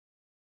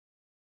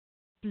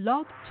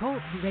Blog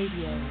Talk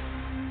Radio.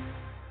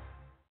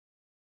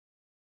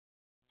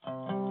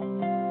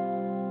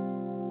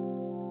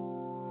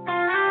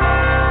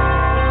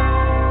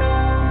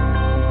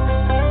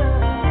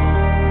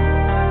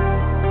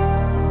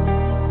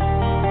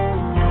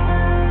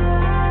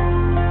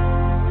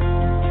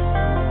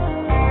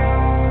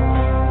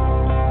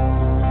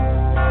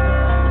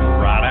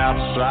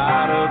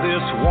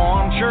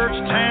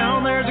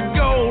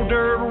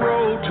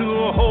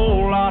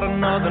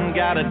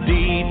 Got a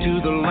deed to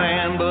the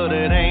land, but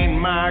it ain't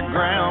my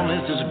ground.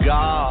 This is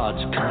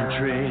God's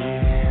country.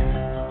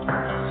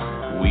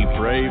 We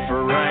pray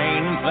for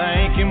rain and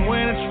thank Him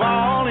when it's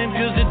falling,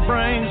 'cause it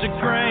brings a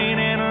grain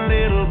and a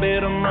little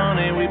bit of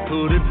money. We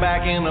put it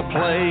back in the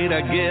plate.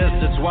 I guess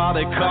that's why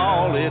they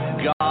call it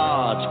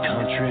God's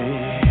country.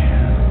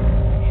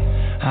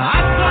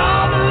 I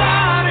saw the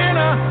light in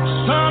a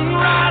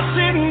sunrise,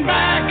 sitting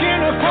back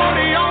in a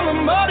 40 on the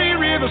muddy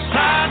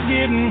riverside,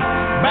 getting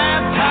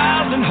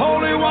baptized in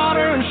holy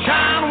water and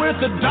shine with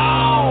the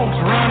dogs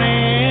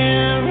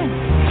running.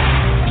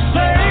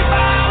 Saved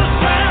by the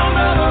sound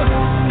of a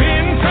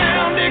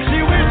pin-found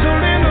Dixie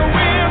whistle in the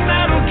wind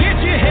that'll get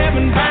you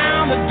heaven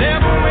bound. The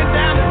devil went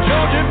down to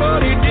Georgia,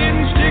 but he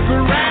didn't stick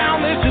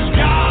around. This is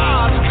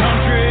God's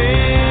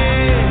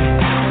country.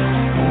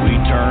 We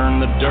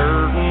turn the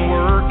dirt and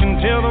work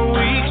until the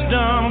week's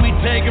done. We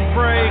take a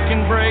break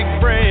and break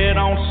bread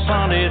on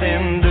Sunday,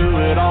 then do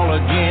it all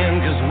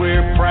again, 'cause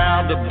we're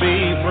proud to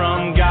be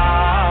from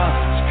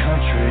God's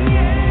country.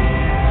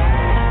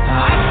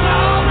 I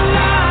saw the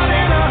light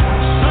in a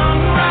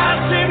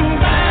sunrise, sitting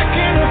back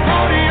in a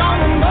 40 on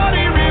the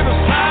muddy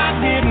riverside,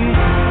 getting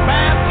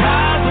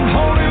baptized in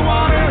holy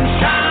water and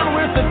shine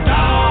with the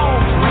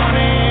dogs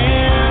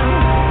running.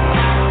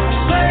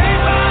 Saved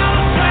by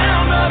the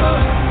sound of a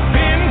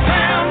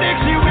pin-found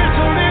Dixie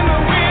whistle in the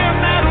wind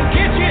that'll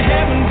get you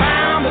heaven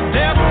bound. The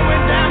devil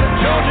went down to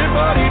Georgia,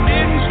 but he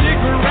didn't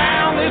stick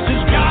around. This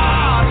is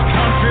God's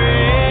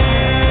country.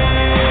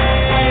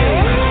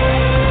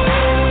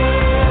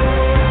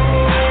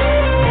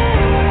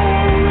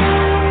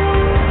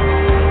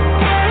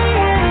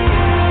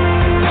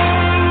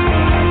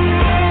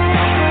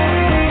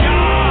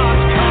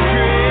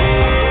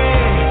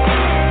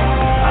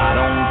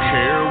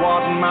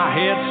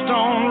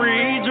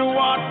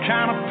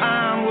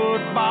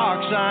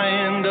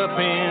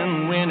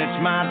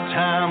 My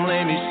time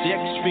lay me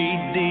 6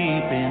 feet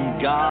deep in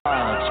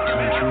God's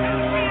country.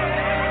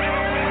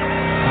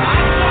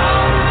 I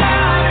saw the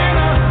light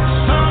in a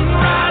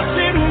sunrise,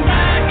 sitting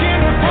back in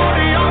a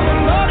 40 on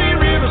the muddy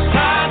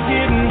riverside,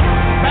 getting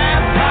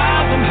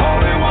baptized in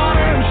holy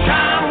water and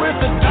shine with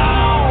the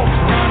dogs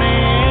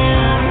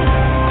running.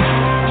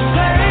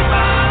 Saved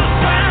by the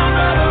sound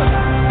of a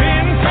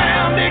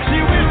pin-found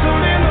Dixie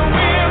whistle in the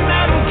wind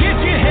that'll get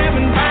you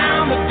heaven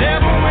bound. The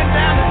devil went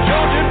down to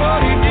Georgia, but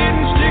he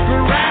didn't stick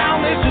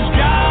around. This is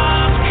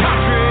God's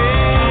country.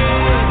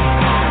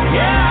 Yeah,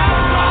 I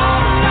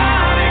saw the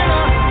light in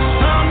a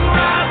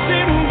sunrise,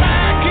 sitting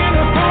back in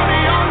a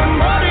 40 on the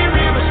muddy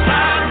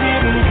riverside,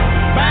 getting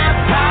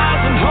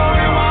baptized in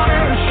holy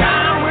water and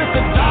shine with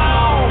the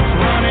dogs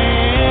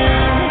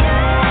running.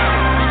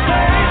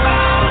 Saved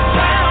by the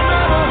sound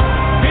of a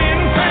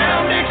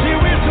pin-found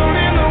Dixie whistle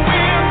in the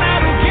wind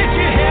that'll get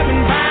you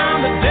heaven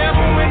bound. The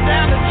devil went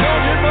down to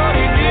Georgia, but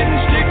he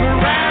didn't stick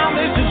around.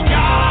 This is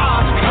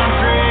God's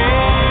country.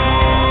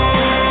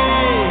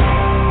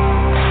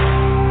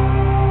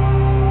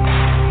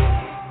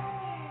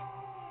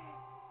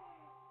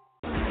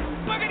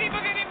 Boogity,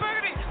 boogity,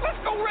 boogity! Let's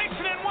go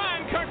racing in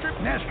wine country!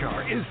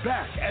 NASCAR is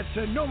back at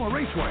Sonoma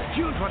Raceway,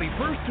 June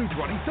 21st through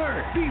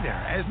 23rd. Be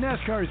there as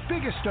NASCAR's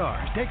biggest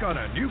stars take on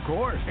a new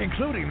course,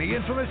 including the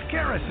infamous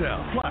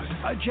Carousel, plus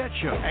a jet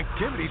show,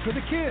 activities for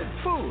the kids,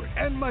 food,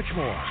 and much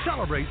more.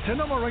 Celebrate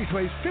Sonoma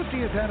Raceway's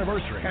 50th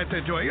anniversary at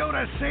the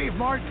Toyota Save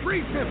Mart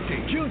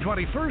 350, June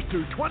 21st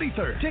through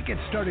 23rd.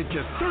 Tickets start at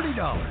just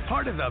 $30,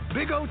 part of the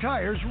Big O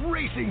Tires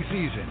racing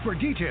season. For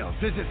details,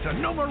 visit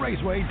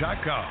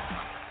SonomaRaceway.com.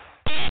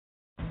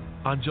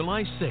 On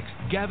July 6th,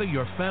 gather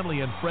your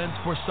family and friends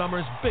for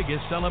summer's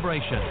biggest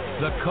celebration,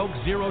 the Coke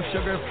Zero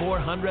Sugar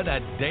 400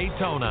 at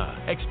Daytona.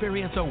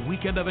 Experience a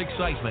weekend of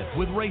excitement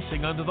with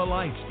racing under the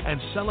lights and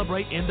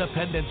celebrate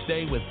Independence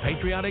Day with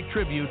patriotic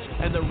tributes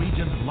and the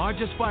region's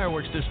largest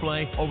fireworks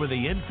display over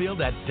the infield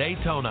at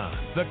Daytona.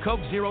 The Coke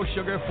Zero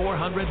Sugar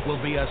 400 will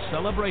be a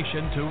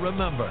celebration to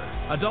remember.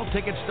 Adult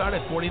tickets start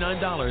at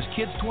 $49,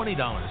 kids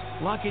 $20.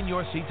 Lock in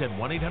your seats at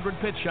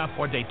 1-800-PIT-SHOP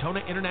or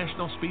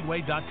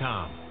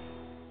DaytonaInternationalSpeedway.com.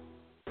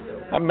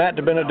 I'm Matt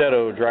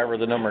DiBenedetto, driver of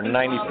the number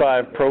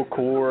 95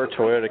 Procore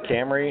Toyota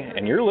Camry,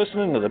 and you're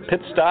listening to the Pit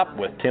Stop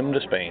with Tim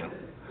Disspain.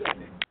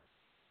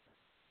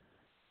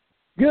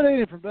 Good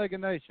evening from Dega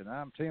Nation.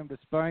 I'm Tim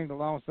Disspain,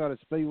 alongside of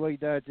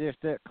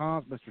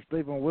SpeedwayDigest.com's Mr.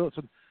 Stephen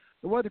Wilson.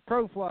 The way the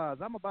crow flies,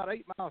 I'm about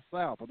 8 miles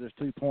south of this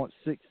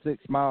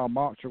 2.66-mile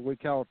monster we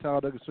call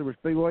Talladega Super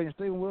Speedway, and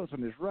Stephen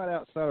Wilson is right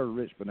outside of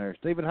Richmond there.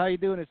 Stephen, how you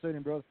doing this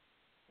evening, brother?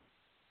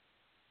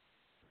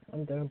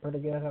 I'm doing pretty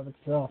good. How about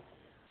yourself?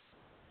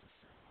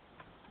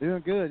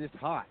 Doing good. It's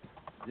hot.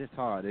 just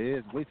how it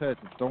is. We've had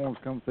some storms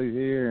come through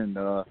here, and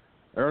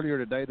earlier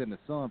today, then the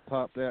sun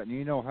popped out, and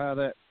you know how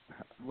that,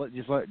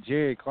 just like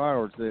Jerry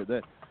Cloward said,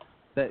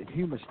 that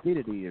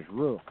humidity is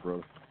rough,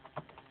 bro.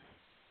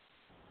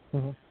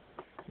 Mm-hmm.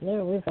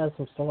 Yeah, we've had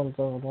some storms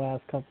over the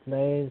last couple of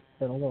days. It's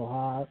been a little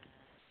hot,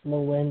 a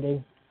little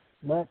windy,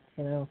 but,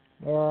 we're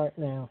all right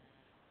now.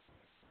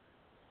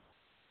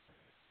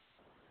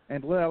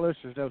 And to let our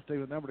listeners know,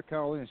 Steve, the number to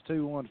call in is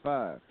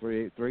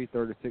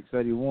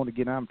 215-383-3681.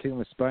 Again, I'm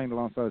Tim Disspain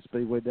alongside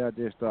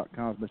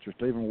SpeedwayDigest.com's Mr.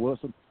 Stephen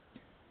Wilson.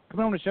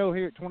 Coming on the show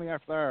here at 20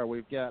 after the hour,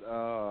 we've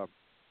got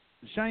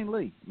Shane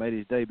Lee made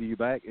his debut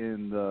back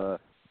in the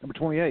number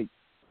 28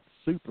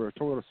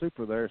 Toyota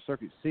Supra there,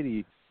 Circuit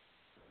City.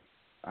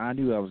 I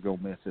knew I was going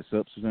to mess this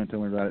up, so going to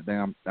tell me to write it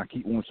down. I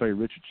keep wanting to say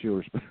Richard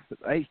Childress, but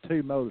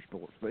H2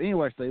 Motorsports. But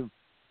anyway, Stephen,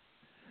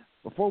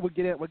 before we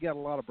get out, we got a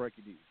lot of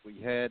breaking news. We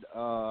had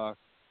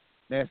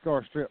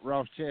NASCAR stripped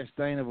Ross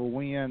Chastain of a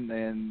win,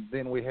 and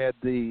then we had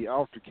the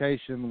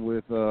altercation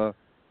with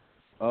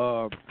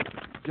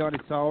Johnny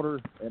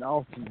Sauter and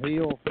Austin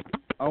Hill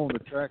on the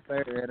track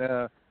there.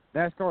 And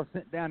NASCAR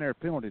sent down their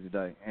penalty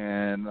today,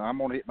 and I'm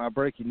going to hit my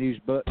breaking news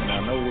button, and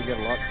I know we got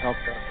a lot to talk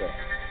about that.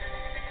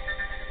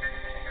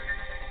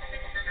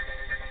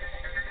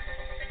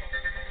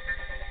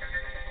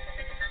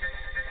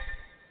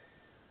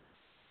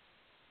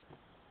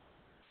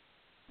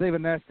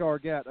 Stephen,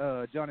 NASCAR got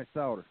Johnny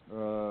Sauter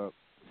for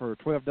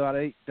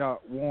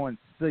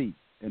 12.8.1c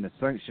in the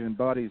sanctioning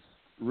body's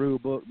rule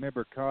book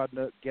member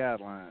conduct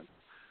guidelines.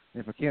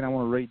 And if I can, I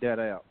want to read that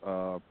out.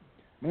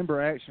 Member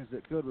actions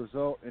that could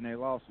result in a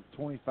loss of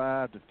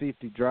 25 to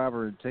 50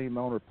 driver and team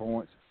owner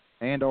points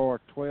and or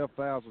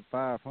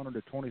 $12,500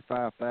 to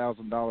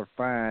 $25,000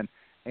 fine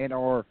and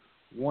or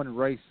one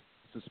race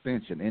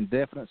suspension,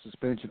 indefinite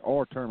suspension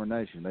or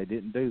termination. They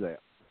didn't do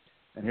that.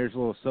 And here's a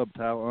little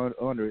subtitle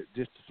under it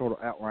just to sort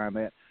of outline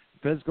that.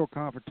 Physical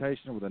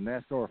confrontation with a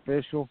NASCAR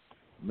official,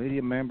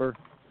 media member,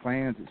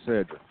 fans,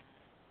 etc.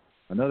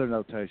 Another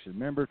notation,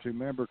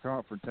 member-to-member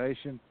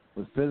confrontation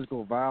with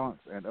physical violence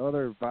and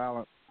other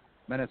violent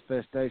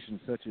manifestations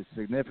such as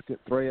significant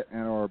threat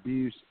and or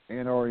abuse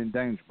and or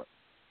endangerment.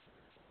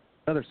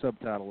 Another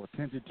subtitle,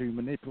 attempted to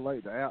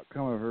manipulate the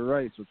outcome of a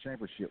race or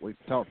championship. We've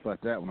talked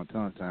about that one a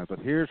ton of times, but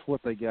here's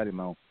what they got him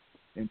on.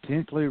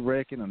 Intentionally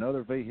wrecking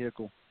another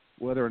vehicle,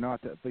 whether or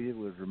not that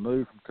vehicle is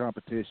removed from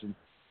competition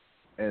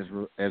as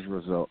a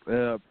result.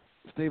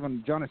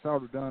 Stephen, Johnny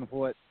Sauter done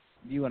what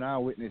you and I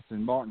witnessed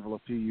in Martinsville a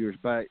few years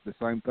back, the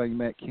same thing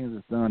Matt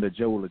Kenseth done to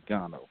Joe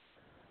Logano.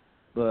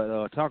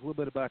 But talk a little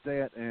bit about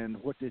that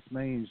and what this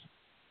means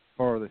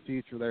for the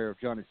future there of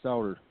Johnny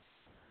Sauter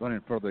running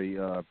for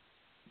the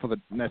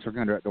Natural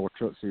Gunner Outdoor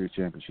Truck Series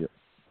Championship.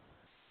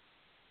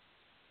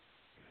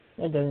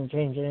 It doesn't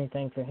change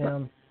anything for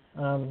him.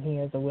 He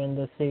has a win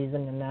this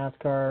season, and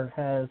NASCAR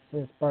has,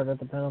 as part of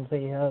the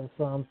penalty, has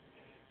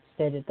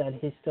stated that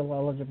he's still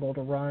eligible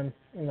to run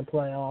in the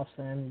playoffs,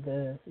 and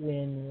the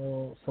win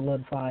will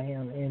solidify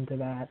him into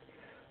that.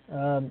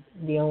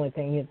 The only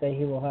thing that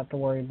he will have to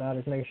worry about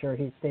is make sure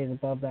he stays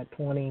above that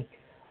 20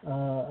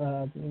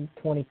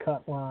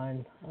 cut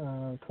line,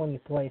 20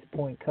 place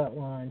point cut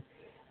line.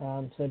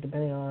 So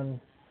depending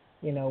on,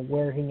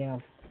 where he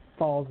now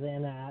falls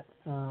in at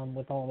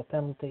with all the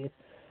penalties,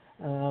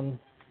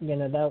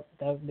 that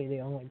would be the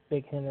only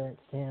big hindrance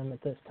to him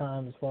at this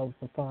time, as well as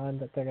the fine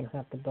that they're going to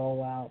have to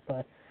dole out.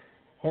 But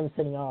him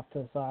sitting off to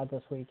the side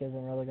this week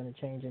isn't really going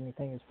to change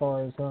anything as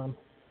far as,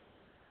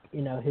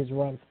 his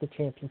run for the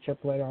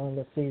championship later on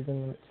this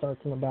season. It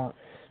starts in about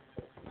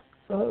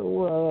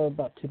 2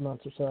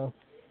 months or so.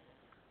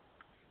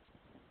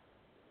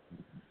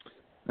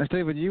 Now,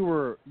 Stephen, you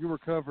were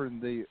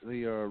covering the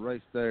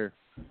race there,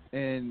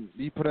 and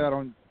you put out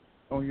on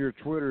your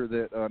Twitter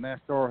that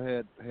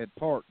NASCAR had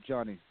parked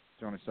Johnny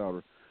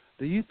Sauter.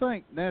 Do you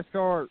think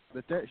NASCAR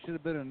that should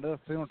have been enough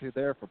penalty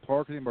there for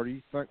parking him, or do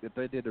you think that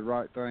they did the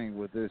right thing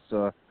with this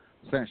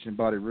sanctioned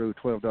body rule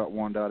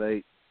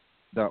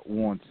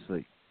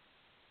 12.1.8.1c?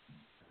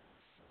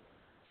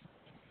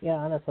 Yeah,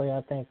 honestly,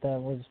 I think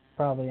that was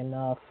probably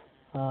enough,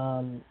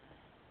 for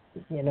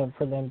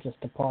them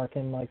just to park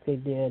him like they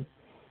did.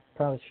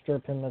 Probably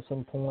strip him of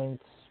some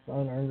points,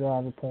 unearned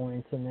driver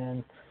points, and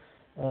then,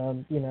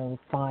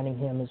 fining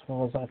him as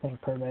well as, I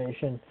think,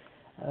 probation.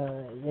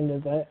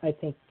 I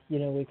think,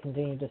 we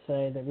continue to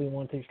say that we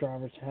want these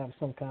drivers to have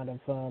some kind of,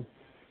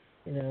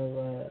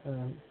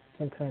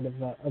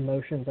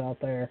 emotions out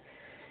there.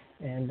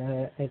 And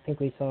I think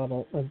we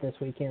saw it this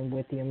weekend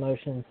with the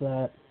emotions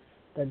that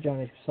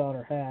Johnny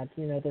Sauter had.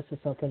 This is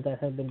something that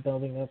had been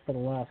building up for the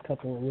last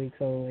couple of weeks,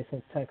 all the way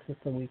since Texas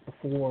the week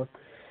before,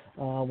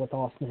 with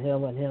Austin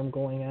Hill and him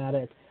going at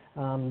it.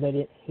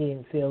 He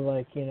didn't feel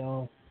like,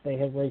 they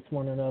had raced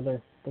one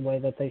another the way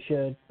that they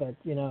should. But,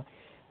 I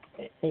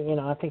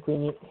think we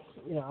need,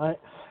 I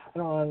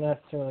don't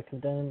necessarily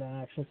condone the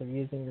actions of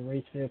using the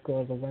race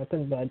vehicle as a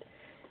weapon, but,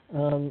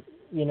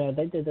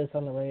 they did this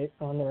on the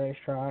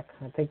racetrack.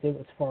 I think it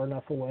was far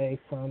enough away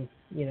from,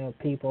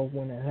 people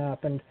when it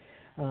happened,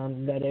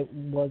 that it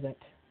wasn't,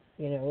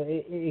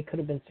 it could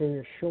have been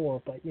serious,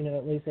 sure, but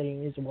at least they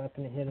didn't use a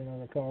weapon to hit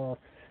another car.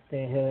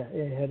 They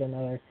hit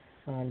another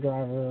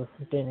driver,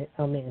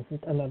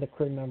 another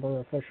crew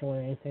member, official,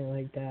 or anything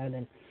like that.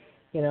 And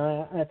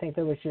I think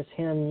that was just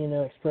him,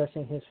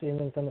 expressing his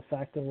feelings on the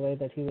fact of the way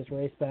that he was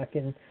raced back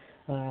in,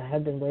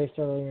 had been raced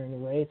earlier in the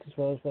race, as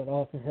well as what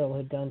Austin Hill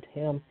had done to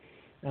him,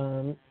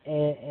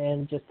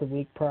 and just the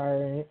week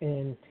prior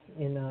in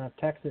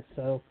Texas.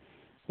 So,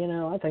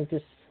 I think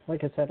just,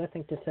 like I said, I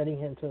think just setting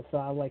him to the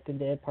side like they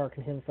did,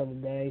 parking him for the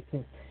day,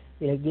 and,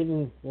 give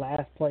him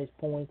last place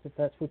points if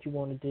that's what you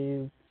want to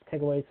do,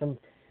 take away some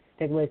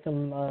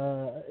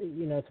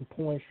some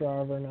points,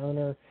 driver and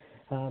owner,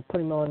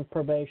 put him on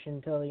probation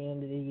until the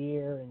end of the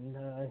year, and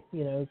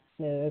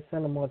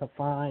send him with a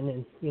fine.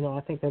 And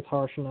I think that's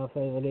harsh enough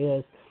as it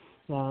is.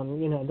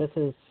 This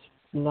is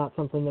not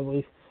something that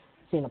we've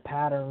seen a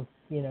pattern.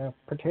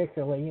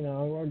 Particularly,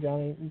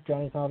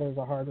 Johnny's father is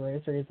a hard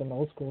racer. He's an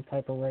old school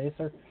type of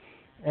racer,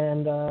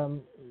 and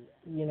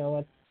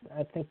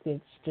I think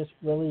it's just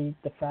really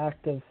the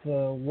fact of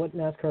what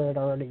NASCAR had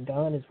already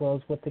done, as well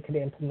as what they could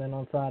implement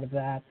on side of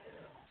that.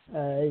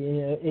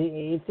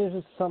 If there's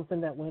just something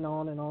that went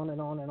on and on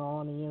and on and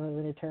on,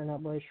 and they're tearing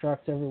up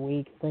racetracks every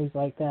week, things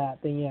like that,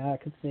 then I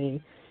could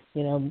see,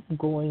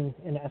 going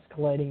and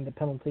escalating the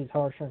penalties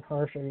harsher and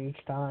harsher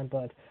each time.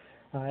 But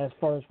as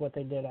far as what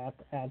they did at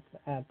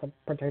the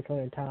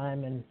particular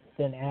time, and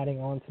then adding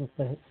on some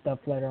stuff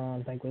later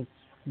on, I think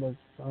was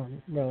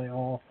really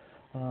all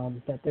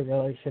that they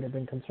really should have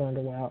been concerned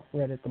about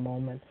right at the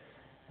moment.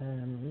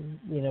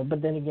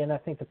 But then again, I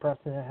think the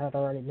precedent had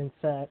already been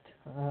set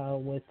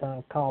with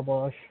Kyle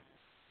Busch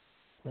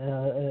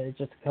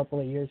just a couple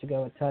of years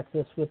ago at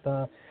Texas with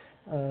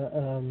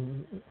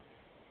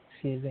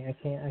excuse me, I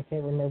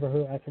can't remember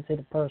who. I can see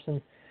the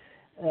person.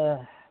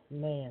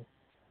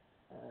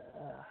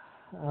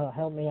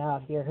 Help me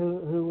out here.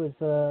 Who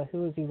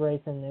was he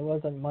racing? It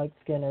wasn't Mike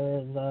Skinner.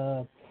 It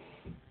was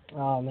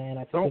oh man,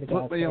 I can't.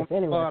 Don't put me on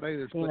the spot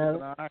either.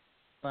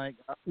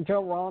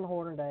 Ron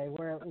Hornaday.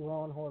 Where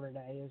Ron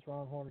Hornaday is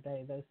Ron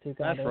Hornaday. Those two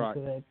guys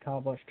who had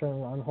Kyle Busch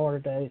turn. Ron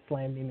Hornaday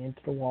slammed him into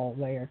the wall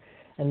there,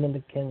 and then the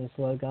Kenny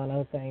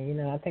Logano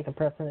thing. I think the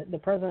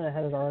precedent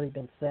has already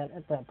been set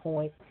at that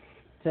point.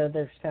 So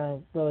there's kind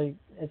of really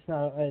it's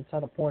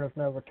not a point of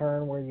no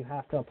return where you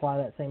have to apply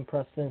that same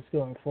precedence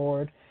going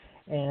forward.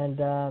 And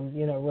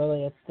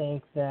really I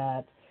think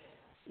that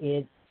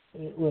it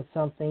was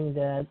something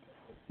that.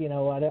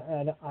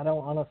 I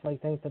don't honestly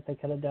think that they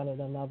could have done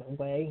it another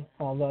way.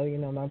 Although,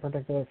 my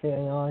particular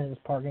feeling on it is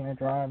parking a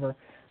driver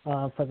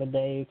for the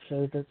day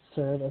should have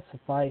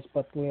sufficed.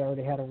 But we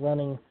already had a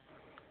running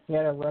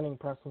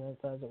precedent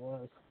as it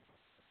was.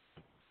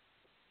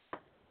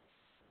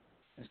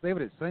 And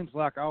Stephen, it seems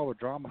like all the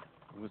drama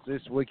was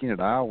this weekend at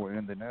Iowa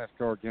in the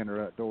NASCAR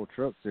Gander Outdoor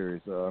Truck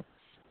Series. A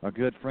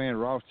good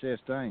friend, Ross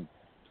Chastain,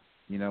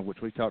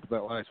 which we talked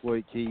about last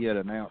week, he had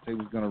announced he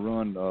was going to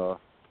run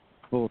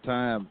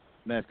full-time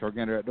NASCAR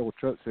Gander Outdoor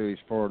Truck Series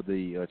for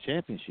the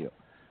championship,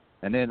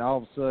 and then all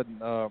of a sudden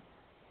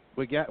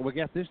we got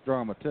this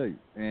drama too.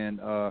 And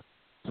to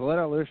let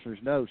our listeners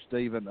know,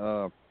 Stephen,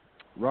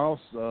 Ross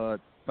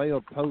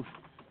failed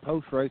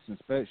post race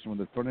inspection with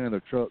the front end of the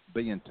truck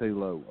being too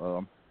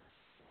low,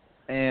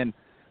 and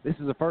this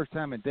is the first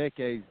time in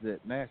decades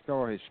that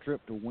NASCAR has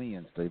stripped a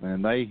win, Stephen.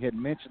 And they had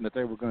mentioned that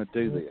they were going to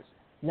do this.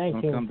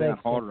 Going to come down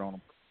harder on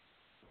them.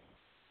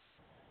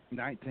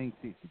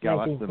 1960.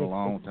 God, that's been a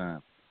long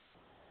time.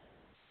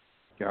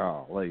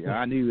 Golly,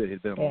 I knew it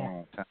had been a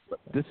long time, but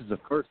this is the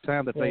first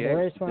time that they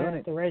actually done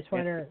it. The race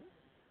winner.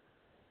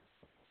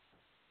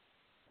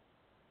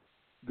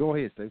 Go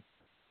ahead, Steve.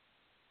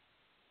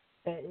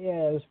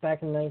 It was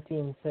back in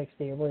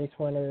 1960. A race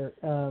winner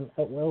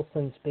at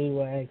Wilson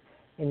Speedway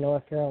in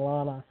North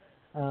Carolina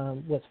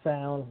was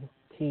found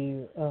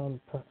to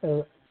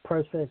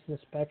process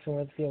inspection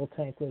where the fuel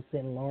tank was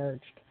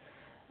enlarged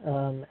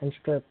and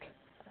stripped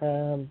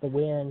the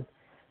win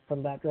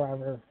from that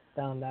driver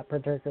down that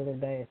particular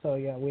day. So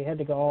we had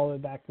to go all the way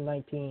back to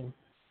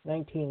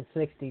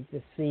 1960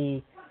 to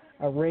see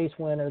a race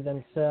winner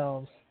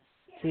themselves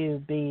to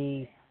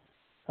be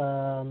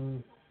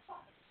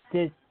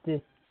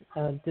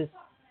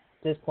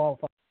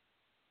disqualified.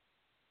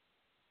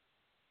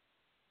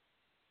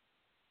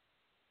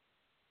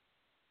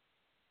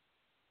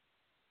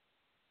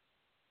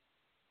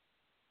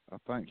 I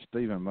think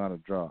Stephen might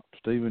have dropped.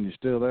 Stephen, you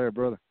still there,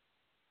 brother?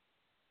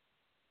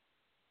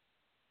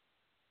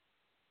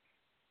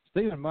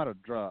 Stephen might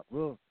have dropped.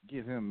 We'll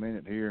give him a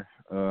minute here.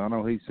 I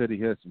know he said he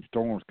had some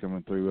storms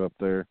coming through up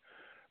there.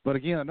 But,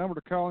 again, the number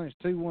to call in is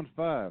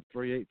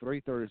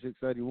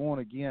 215-383-3681.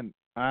 Again,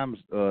 I'm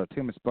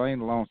Tim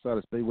Disspain alongside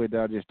of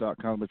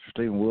SpeedwayDigest.com, Mr.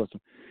 Stephen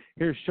Wilson.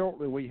 Here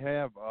shortly we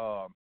have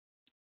a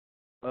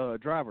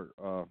driver,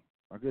 our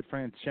good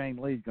friend Shane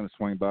Lee's going to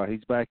swing by.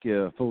 He's back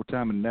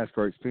full-time in the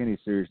NASCAR Xfinity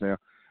Series now.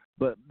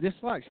 But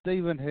just like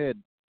Stephen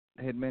had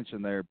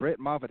mentioned there, Brett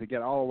Moffitt had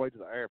got all the way to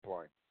the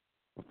airplane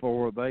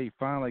before they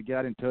finally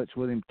got in touch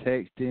with him,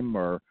 text him,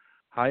 or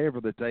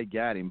however that they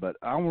got him. But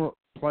I want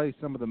to play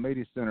some of the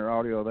media center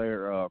audio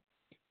there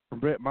from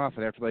Brett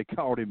Moffitt after they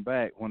called him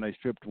back when they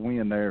stripped the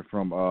win there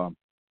from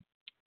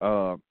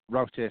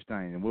Ross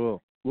Chastain, and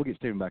we'll get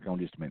Stephen back on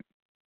just a minute.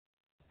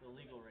 The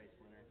legal race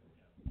winner.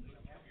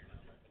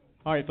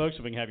 All right, folks,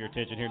 if we can have your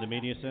attention here in the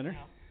media center.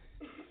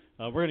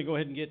 We're going to go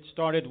ahead and get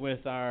started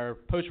with our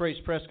post-race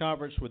press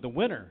conference with the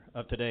winner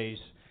of today's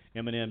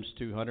M&M's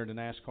 200 in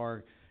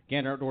NASCAR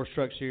Gander Outdoors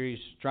Truck Series,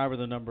 driver of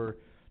the number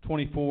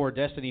 24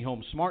 Destiny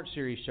Home Smart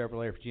Series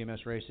Chevrolet for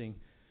GMS Racing,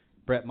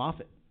 Brett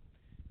Moffitt.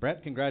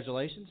 Brett,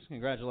 congratulations.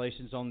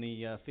 Congratulations on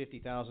the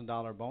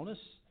 $50,000 bonus.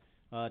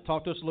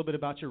 Talk to us a little bit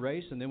about your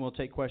race, and then we'll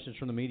take questions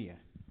from the media.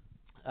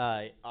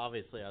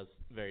 Obviously, I was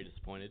very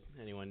disappointed.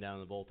 Anyone down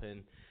in the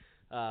bullpen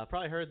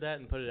probably heard that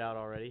and put it out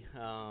already.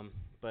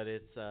 But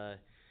it's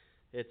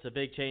a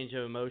big change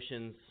of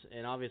emotions,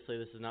 and obviously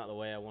this is not the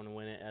way I want to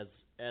win it.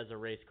 As a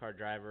race car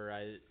driver,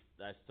 I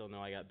still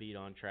know I got beat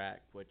on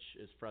track, which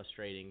is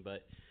frustrating.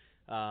 But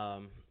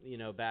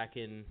back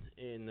in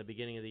the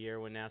beginning of the year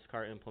when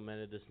NASCAR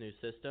implemented this new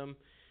system,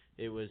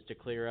 it was to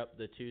clear up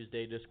the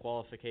Tuesday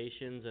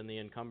disqualifications and the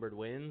encumbered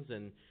wins,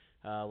 and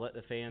let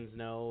the fans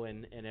know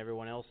and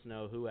everyone else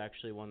know who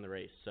actually won the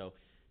race. So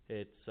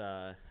it's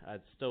I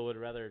still would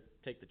rather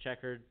take the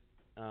checkered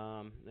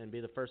and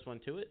be the first one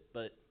to it,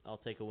 but I'll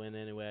take a win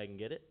any way I can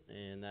get it,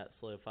 and that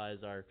solidifies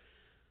our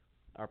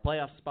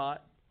playoff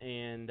spot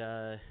and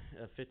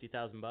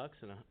 $50,000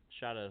 and a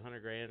shot at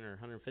 $100,000 or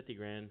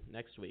 $150,000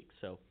 next week.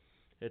 So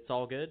it's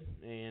all good,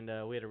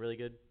 and we had a really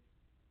good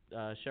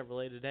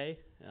Chevrolet today.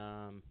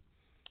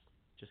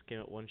 Just came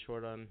up one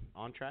short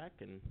on track,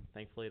 and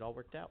thankfully it all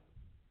worked out.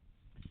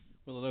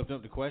 We'll open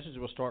up the questions.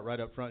 We'll start right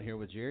up front here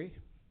with Jerry.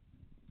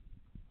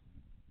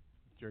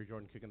 Jerry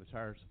Jordan, kicking the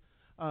tires.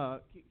 Can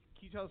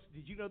you tell us,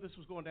 did you know this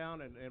was going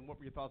down, and what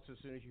were your thoughts as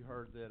soon as you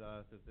heard that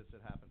this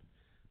had happened?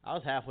 I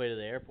was halfway to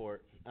the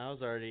airport. I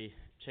was already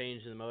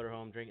changed in the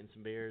motorhome, drinking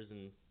some beers,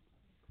 and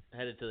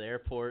headed to the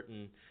airport,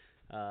 and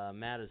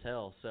mad as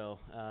hell. So,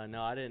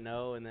 no, I didn't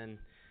know, and then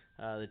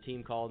the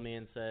team called me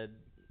and said,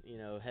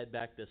 head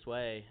back this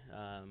way.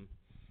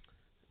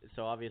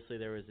 So obviously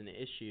there was an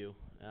issue,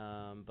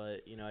 but,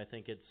 I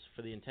think it's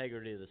for the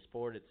integrity of the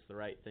sport, it's the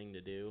right thing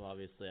to do.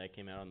 Obviously I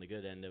came out on the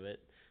good end of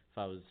it. If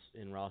I was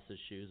in Ross's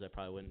shoes, I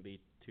probably wouldn't be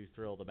too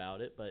thrilled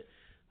about it, but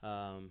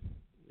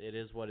it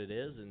is what it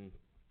is, and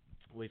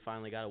we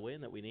finally got a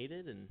win that we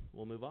needed, and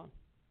we'll move on.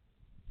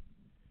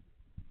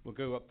 We'll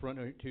go up front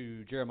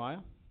to Jeremiah.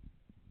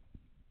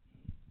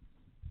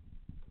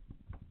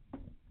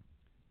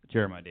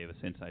 Jeremiah Davis,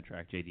 Inside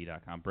Track,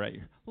 JD.com. Brett,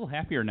 you're a little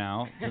happier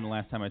now than the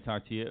last time I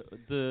talked to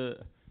you.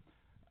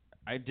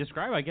 I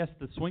describe, I guess,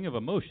 the swing of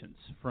emotions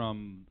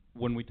from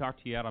when we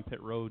talked to you out on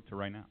pit road to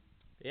right now.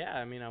 Yeah,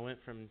 I mean, I went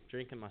from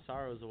drinking my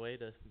sorrows away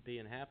to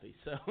being happy.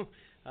 So,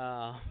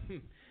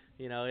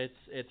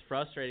 it's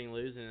frustrating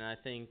losing, and I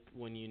think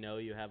when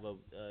you have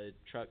a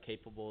truck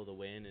capable of the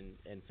win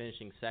and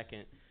finishing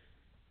second,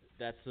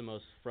 that's the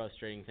most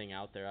frustrating thing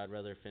out there. I'd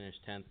rather finish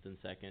 10th than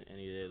second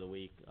any day of the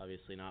week.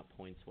 Obviously not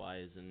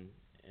points-wise and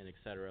et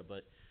cetera,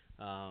 but,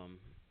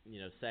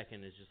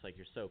 second is just like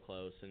you're so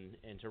close.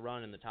 And to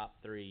run in the top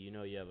three,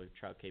 you have a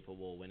truck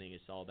capable of winning.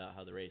 It's all about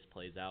how the race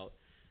plays out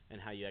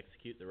and how you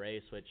execute the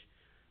race, which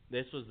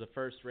this was the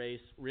first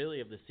race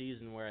really of the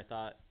season where I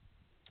thought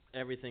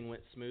everything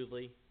went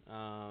smoothly.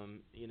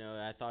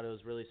 I thought it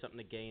was really something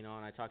to gain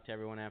on. I talked to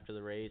everyone after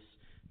the race,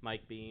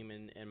 Mike Beam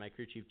and my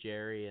crew chief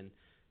Jerry, and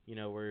we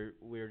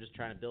were just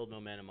trying to build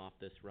momentum off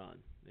this run.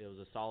 It was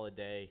a solid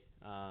day,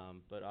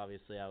 but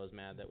obviously I was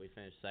mad that we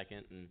finished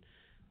second, and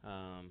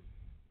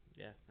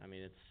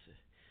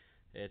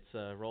it's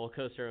a roller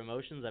coaster of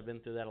emotions. I've been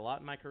through that a lot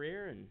in my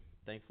career, and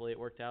thankfully it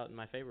worked out in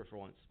my favor for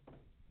once.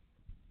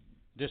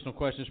 Additional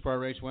questions for our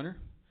race winner.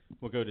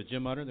 We'll go to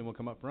Jim Utter, then we'll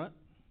come up front.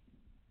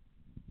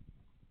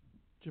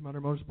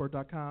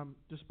 JimUtterMotorsport.com.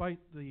 Despite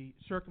the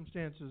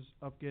circumstances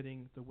of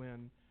getting the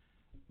win,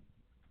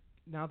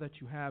 now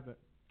that you have it,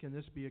 can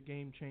this be a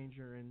game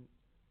changer in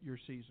your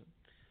season?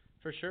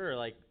 For sure.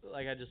 Like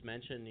I just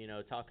mentioned,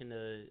 talking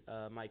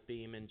to Mike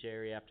Beam and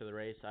Jerry after the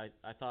race,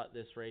 I thought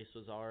this race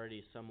was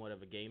already somewhat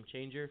of a game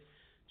changer.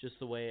 Just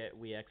the way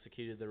we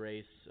executed the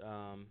race,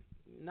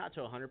 not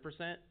to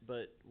 100%,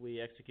 but we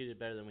executed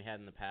better than we had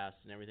in the past,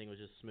 and everything was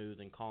just smooth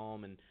and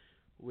calm, and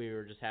we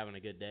were just having a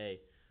good day.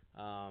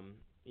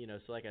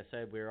 So like I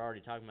said, we were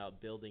already talking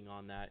about building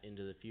on that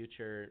into the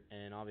future,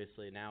 and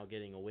obviously now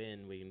getting a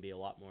win, we can be a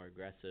lot more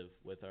aggressive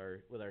with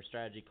our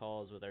strategy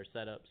calls, with our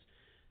setups,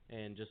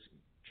 and just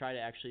try to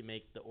actually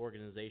make the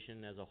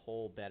organization as a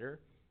whole better.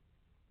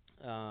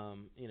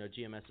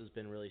 GMS has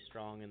been really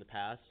strong in the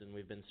past, and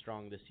we've been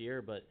strong this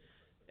year, but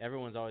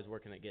everyone's always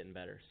working at getting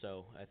better.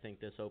 So I think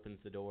this opens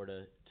the door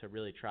to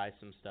really try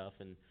some stuff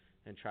and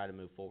try to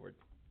move forward.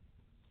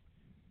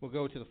 We'll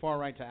go to the far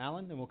right to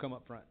Alan, and we'll come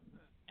up front.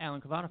 Alan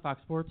Cavana,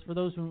 Fox Sports. For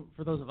those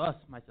of us,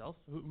 myself,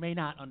 who may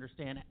not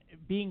understand,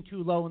 being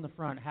too low in the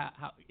front,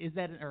 how is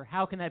that, or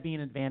how can that be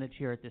an advantage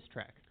here at this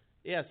track?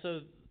 Yeah, so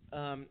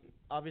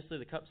obviously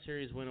the Cup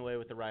Series went away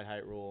with the ride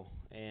height rule,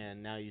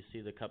 and now you see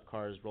the Cup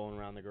cars rolling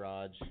around the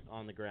garage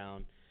on the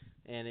ground,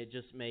 and it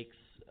just makes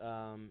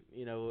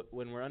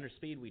when we're under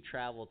speed, we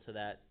travel to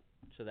that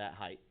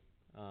height.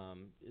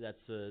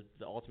 That's the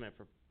ultimate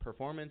for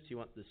performance. You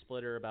want the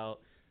splitter about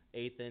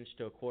 1/8 inch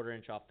to 1/4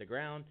 inch off the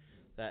ground.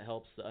 That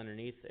helps the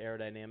underneath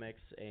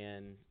aerodynamics,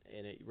 and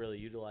it really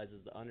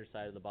utilizes the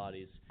underside of the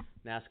bodies.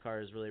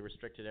 NASCAR has really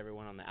restricted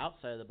everyone on the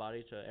outside of the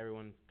body, so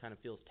everyone kind of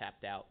feels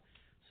tapped out.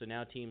 So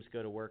now teams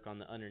go to work on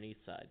the underneath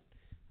side.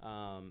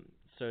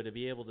 So to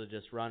be able to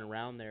just run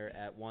around there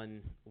at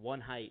one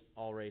height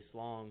all race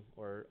long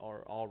or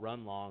all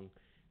run long,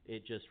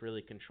 it just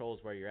really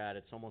controls where you're at.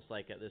 It's almost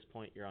like at this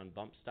point you're on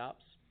bump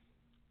stops,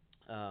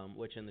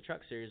 which in the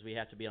truck series we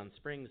have to be on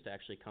springs to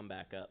actually come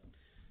back up.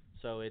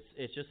 So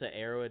it's just an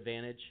aero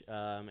advantage,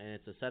 and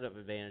it's a setup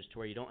advantage to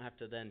where you don't have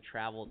to then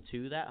travel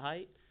to that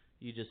height.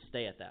 You just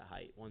stay at that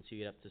height once you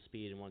get up to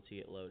speed and once you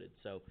get loaded.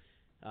 So,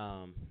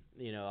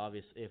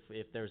 obviously,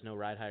 if there was no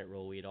ride height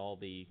rule, we'd all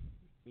be,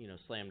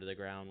 slammed to the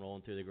ground,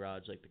 rolling through the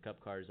garage like the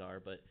Cup cars are.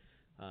 But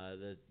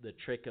the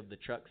trick of the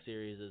truck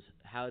series is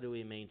how do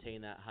we maintain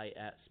that height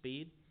at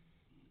speed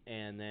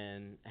and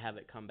then have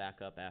it come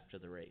back up after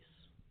the race.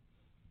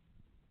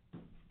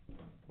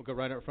 We'll go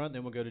right up front,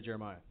 then we'll go to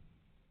Jeremiah.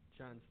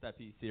 John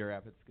Steppe, Cedar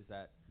Rapids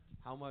Gazette.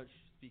 How much,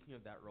 speaking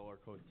of that roller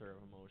coaster of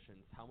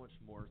emotions, how much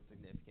more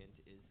significant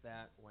is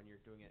that when you're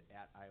doing it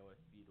at Iowa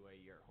Speedway,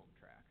 your home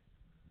track?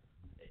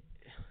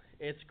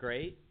 It's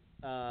great,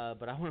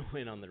 but I want to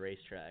win on the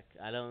racetrack.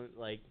 I don't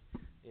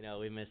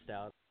we missed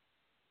out.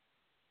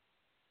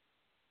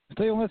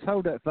 Steve, let's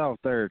hold that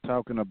thought there,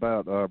 talking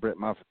about Brett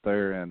Moffitt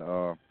there and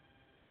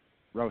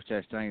Ross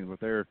Chastain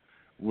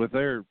with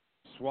their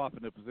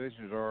swapping the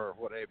positions or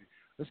what have you.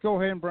 Let's go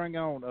ahead and bring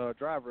on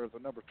driver of the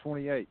number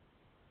 28,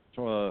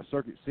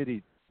 Circuit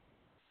City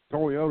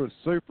Toyota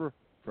Supra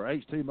for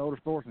H2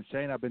 Motorsports. And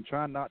Shane, I've been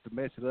trying not to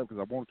mess it up because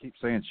I want to keep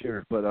saying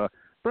Sheriff, but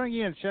bring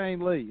in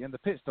Shane Lee in the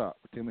pit stop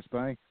for Tim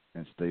Disspain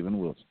and Stephen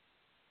Wilson.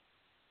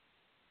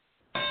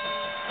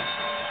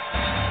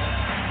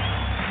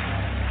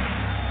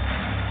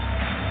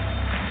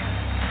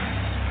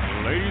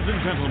 Ladies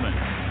and gentlemen,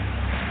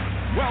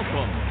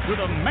 welcome to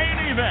the main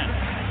event.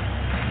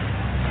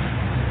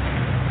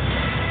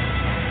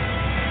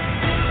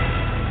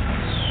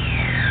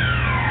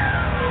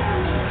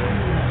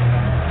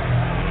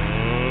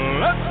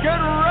 Let's get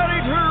ready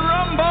to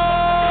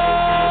rumble!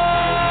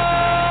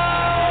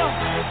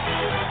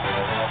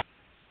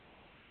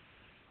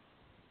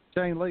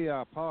 Shane Lee,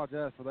 I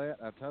apologize for that.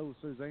 I told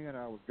Suzanne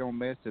I was going to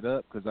mess it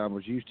up because I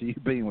was used to you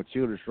being with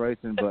Childress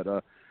Racing,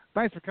 but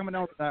thanks for coming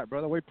on tonight,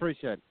 brother. We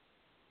appreciate it.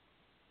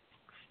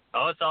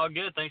 Oh, it's all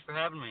good. Thanks for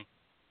having me.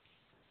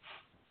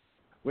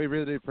 We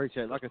really do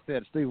appreciate it. Like I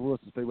said, Steve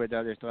Wilson,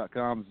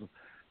 SpeedwayDigest.com.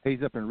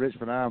 He's up in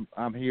Richmond.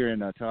 I'm here in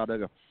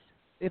Talladega.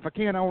 If I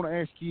can, I want to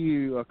ask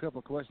you a couple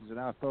of questions, and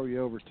I'll throw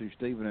you over to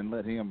Stephen and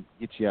let him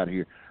get you out of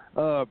here.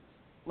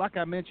 Like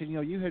I mentioned,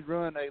 you had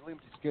run a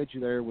limited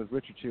schedule there with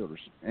Richard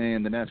Childress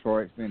and the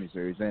NASCAR Xfinity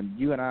Series, and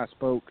you and I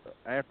spoke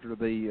after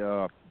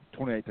the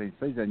 2018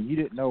 season. You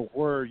didn't know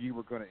where you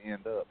were going to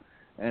end up.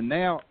 And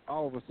now,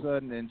 all of a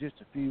sudden, in just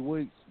a few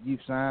weeks, you've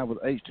signed with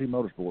H2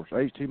 Motorsports.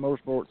 H2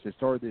 Motorsports has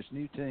started this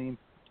new team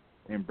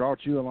and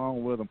brought you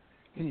along with them.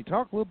 Can you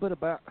talk a little bit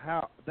about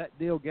how that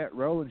deal got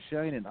rolling,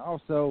 Shane, and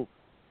also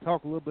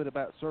talk a little bit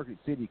about Circuit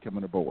City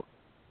coming aboard?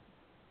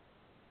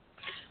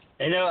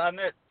 I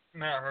met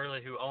Matt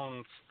Hurley, who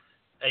owns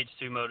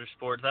H2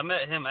 Motorsports. I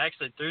met him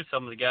actually through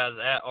some of the guys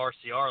at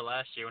RCR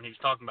last year when he was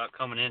talking about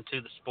coming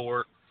into the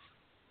sport.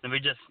 And we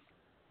just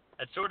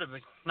had sort of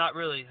not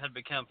really had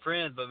become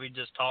friends, but we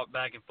just talked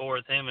back and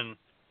forth. Him and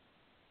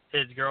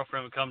his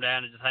girlfriend would come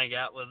down and just hang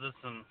out with us.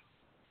 And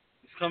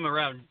it's coming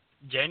around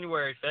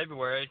January,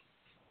 February.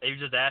 He was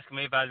just asking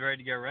me if I was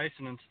ready to go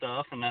racing and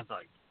stuff. And I was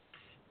like,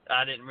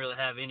 I didn't really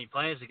have any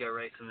plans to go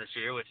racing this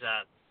year, which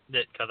I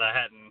did because I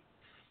hadn't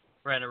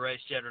ran a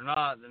race yet or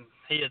not. And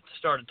he had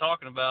started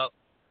talking about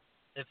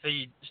if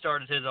he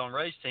started his own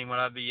race team, would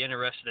I be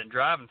interested in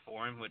driving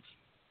for him, which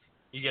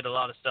you get a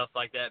lot of stuff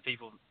like that,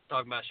 people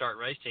talking about start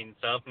race team and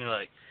stuff, and you're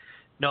like,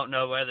 don't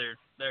know whether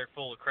they're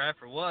full of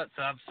crap or what,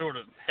 so I'm sort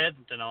of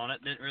hesitant on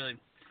it. Didn't really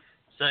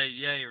say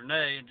yay or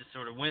nay and just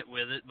sort of went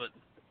with it, but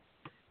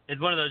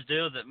it's one of those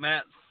deals that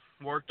Matt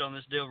worked on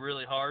this deal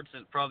really hard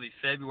since probably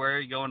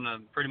February, going to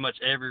pretty much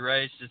every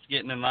race, just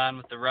getting in line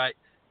with the right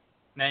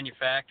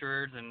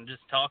manufacturers and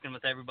just talking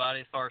with everybody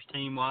as far as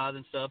team-wise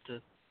and stuff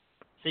to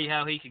see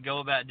how he could go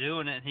about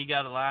doing it. And he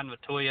got aligned with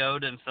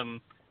Toyota and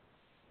some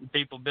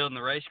people building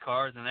the race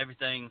cars, and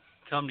everything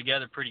come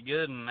together pretty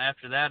good. And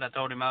after that, I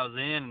told him I was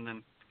in, and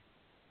then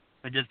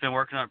we've just been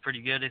working on it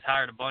pretty good. He's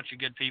hired a bunch of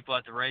good people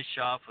at the race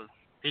shop with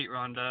Pete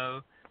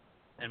Rondeau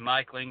and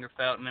Mike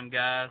Lingerfeld and them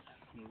guys.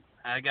 And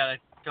I got a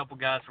couple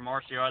guys from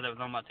RCR that was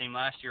on my team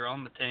last year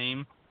on the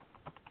team.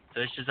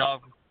 So it's just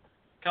all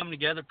coming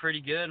together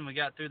pretty good, and we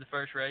got through the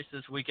first race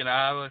this week in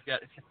Iowa.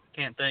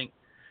 Can't thank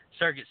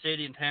Circuit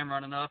City and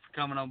Tamron enough for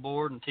coming on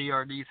board and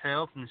TRD's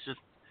help. And it's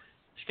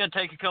going to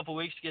take a couple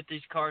weeks to get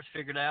these cars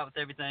figured out with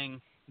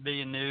everything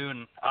being new.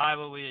 And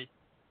Iowa, we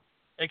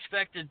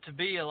expected to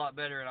be a lot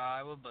better in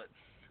Iowa, but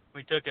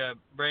we took a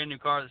brand new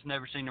car that's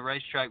never seen a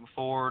racetrack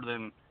before.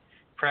 Then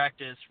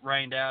practice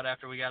rained out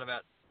after we got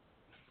about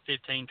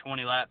 15,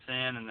 20 laps in,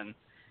 and then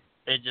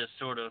it just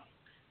sort of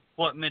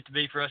wasn't meant to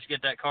be for us to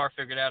get that car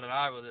figured out in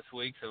Iowa this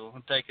week. So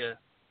we'll take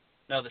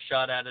another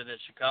shot at it at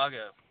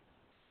Chicago.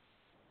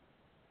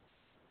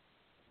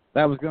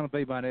 That was going to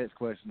be my next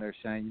question there,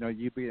 Shane. You know,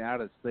 you've been out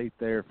of the seat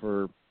there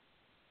for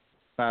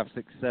 5,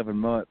 6, 7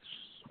 months,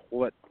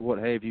 what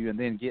have you, and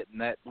then getting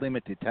that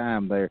limited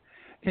time there.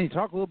 Can you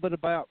talk a little bit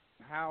about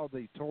how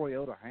the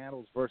Toyota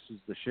handles versus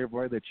the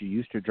Chevrolet that you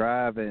used to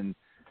drive, and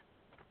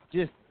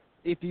just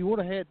if you would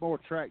have had more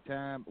track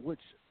time, which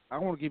I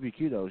want to give you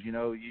kudos. You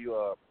know,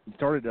 you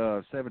started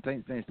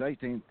 17th, finished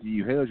 18th.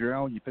 You held your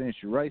own. You finished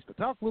your race. But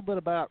talk a little bit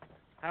about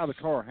how the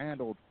car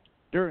handled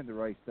during the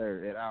race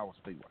there at Iowa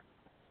Speedway.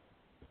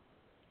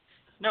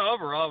 No,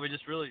 overall, we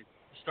just really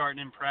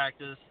starting in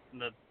practice,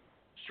 the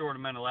short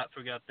amount of laps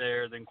we got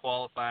there, then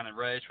qualifying and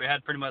race. We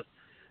had pretty much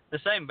the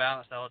same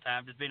balance the whole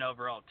time, just being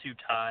overall too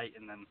tight,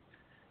 and then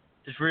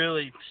just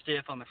really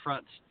stiff on the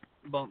front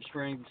bump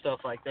strings and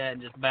stuff like that,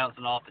 and just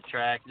bouncing off the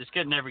track. Just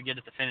couldn't ever get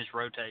it to finish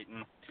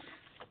rotating.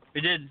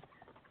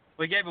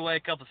 We gave away a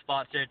couple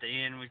spots there at the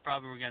end. We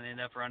probably were going to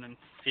end up running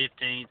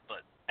 15th,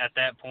 but at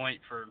that point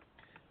for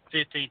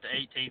 15th to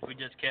 18th, we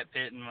just kept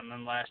hitting on the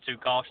last 2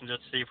 cautions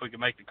just to see if we could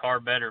make the car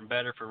better and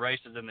better for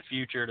races in the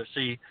future, to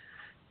see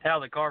how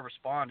the car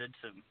responded.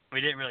 So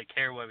we didn't really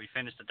care where we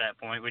finished at that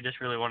point. We just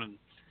really wanted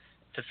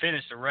to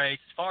finish the race.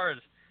 As far as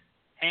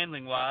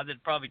handling-wise,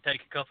 it'd probably take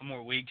a couple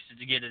more weeks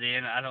to get it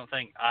in. I don't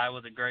think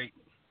Iowa's a great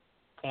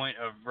point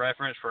of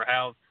reference for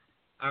how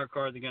our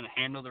cars are going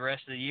to handle the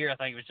rest of the year. I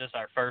think it was just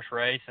our first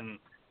race, and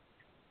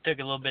took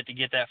a little bit to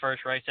get that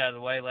first race out of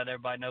the way, let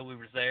everybody know we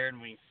was there,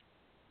 and we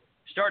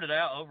started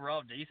out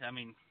overall decent. I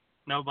mean,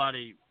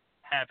 nobody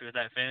happy with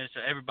that finish.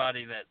 So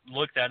everybody that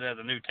looked at it as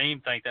a new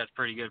team think that's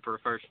pretty good for a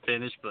first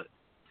finish, but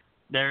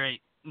there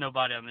ain't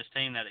nobody on this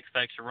team that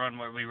expects to run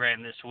where we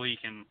ran this week,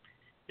 and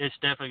it's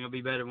definitely going to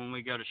be better when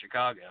we go to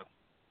Chicago.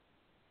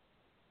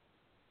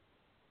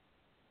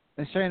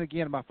 And Shane,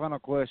 again, my final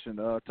question.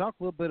 Talk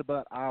a little bit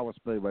about Iowa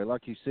Speedway.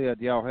 Like you said,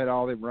 y'all had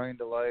all them rain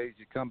delays.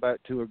 You come back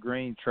to a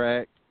green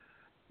track.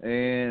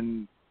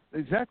 And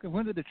exactly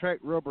when did the track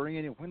rubber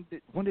in, and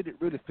when did it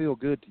really feel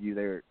good to you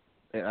there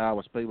at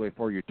Iowa Speedway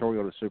for your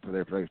Toyota Supra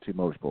there for X2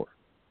 Motorsport?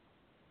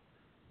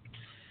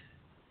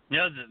 You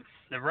know,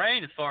 the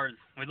rain, as far as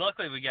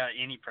luckily we got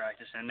any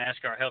practice, and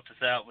NASCAR helped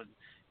us out with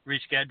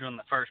rescheduling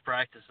the first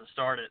practice to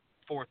start at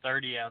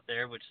 4:30 out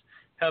there, which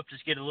helped us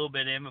get a little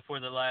bit in before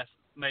the last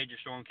major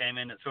storm came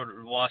in that sort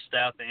of washed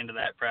out the end of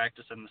that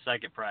practice and the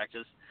second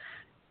practice.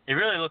 It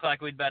really looked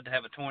like we'd about to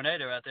have a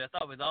tornado out there. I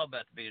thought we was all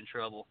about to be in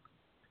trouble.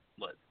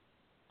 But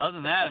other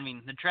than that, I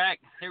mean, the track,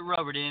 it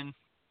rubbered in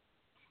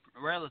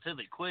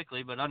relatively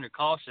quickly, but under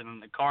caution,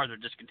 and the cars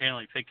would just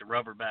continually pick the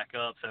rubber back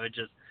up. So it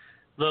just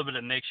a little bit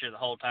of mixture the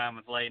whole time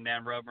with laying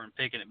down rubber and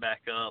picking it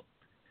back up.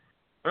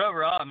 But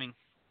overall, I mean,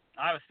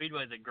 Iowa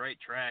Speedway is a great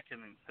track,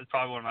 and it's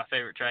probably one of my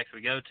favorite tracks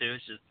we go to.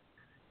 It's just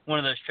one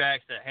of those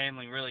tracks that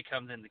handling really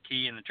comes in the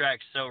key, and the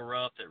track's so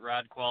rough that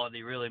ride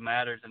quality really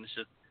matters, and it's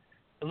just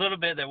a little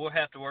bit that we'll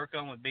have to work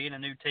on with being a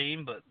new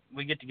team, but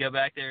we get to go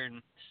back there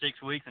in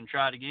 6 weeks and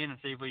try it again and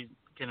see if we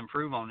can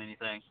improve on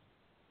anything.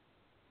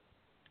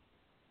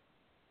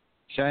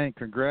 Shane,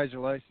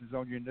 congratulations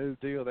on your new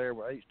deal there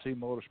with H2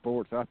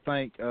 Motorsports. I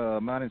think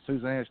mine and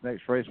Suzanne's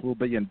next race will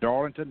be in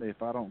Darlington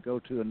if I don't go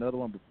to another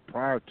one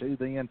prior to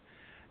then.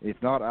 If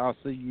not, I'll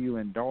see you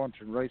in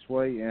Darlington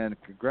Raceway. And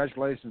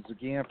congratulations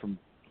again from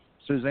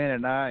Suzanne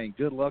and I, and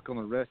good luck on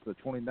the rest of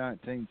the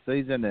 2019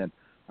 season. And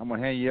I'm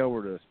going to hand you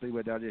over to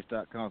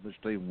SpeedwayDigest.com, Mr.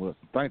 Stephen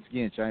Wilson. Thanks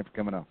again, Shane, for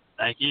coming on.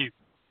 Thank you.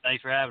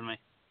 Thanks for having me.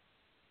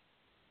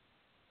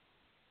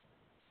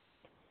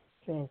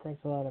 Shane, thanks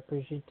a lot. I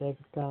appreciate you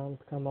taking the time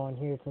to come on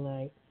here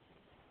tonight.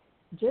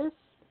 Just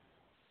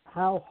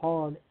how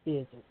hard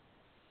is it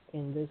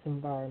in this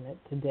environment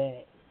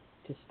today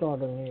to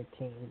start a new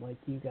team like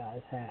you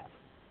guys have?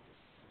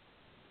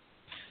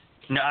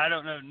 No, I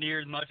don't know near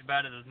as much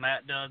about it as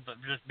Matt does, but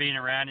just being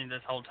around him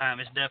this whole time,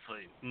 it's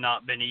definitely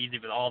not been easy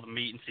with all the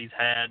meetings he's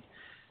had.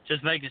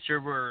 Just making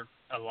sure we're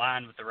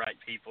aligned with the right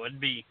people.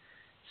 It'd be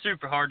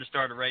super hard to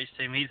start a race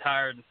team. He's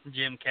hired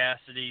Jim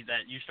Cassidy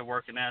that used to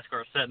work at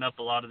NASCAR, setting up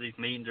a lot of these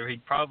meetings, or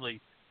he'd probably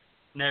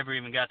never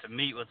even got to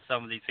meet with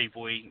some of these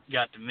people we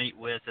got to meet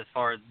with as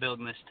far as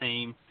building this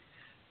team.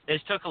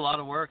 It took a lot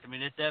of work. I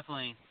mean,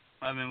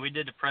 we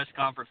did the press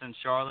conference in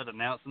Charlotte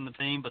announcing the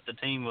team, but the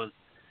team was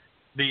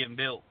being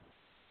built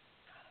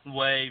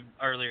way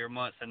earlier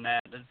months than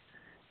that.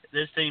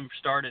 This team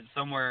started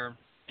somewhere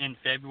in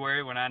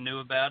February when I knew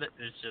about it.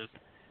 It's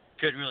just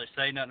couldn't really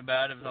say nothing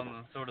about it. It was on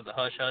the sort of the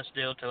hush-hush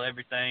deal till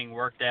everything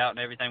worked out and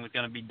everything was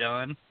going to be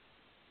done.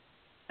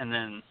 And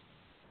then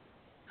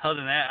other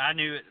than that, I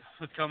knew it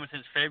was coming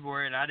since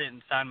February, and I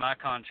didn't sign my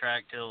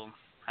contract till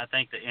I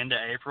think the end of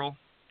April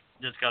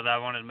just because I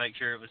wanted to make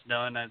sure it was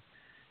done.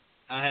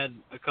 I had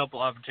a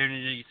couple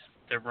opportunities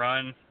to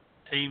run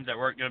teams that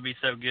weren't going to be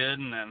so good,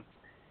 and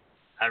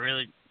I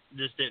really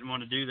just didn't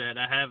want to do that.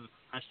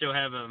 I still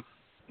have a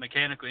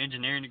mechanical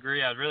engineering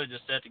degree. I was really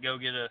just set to go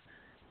get a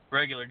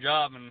regular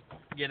job and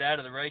get out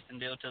of the racing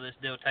deal till this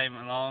deal came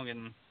along,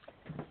 and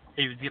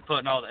he was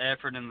putting all the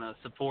effort and the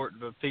support of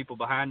the people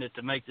behind it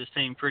to make this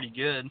team pretty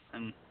good.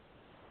 And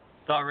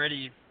it's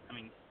already, I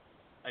mean,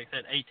 like I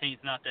said,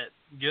 18th not that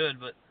good,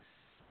 but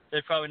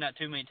there's probably not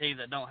too many teams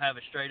that don't have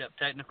a straight-up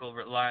technical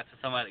reliance on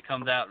somebody that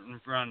comes out and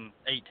run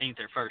 18th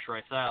their first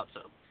race out.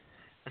 So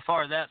as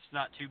far as that's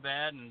not too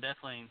bad, and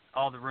definitely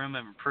all the room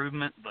of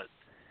improvement. But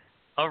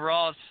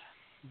overall,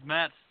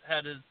 Matt's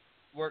had his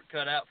work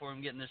cut out for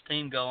him getting this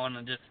team going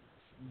and just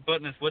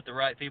putting us with the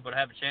right people to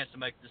have a chance to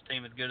make this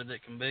team as good as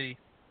it can be.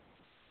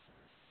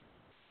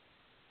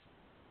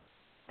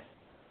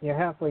 You're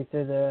halfway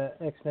through the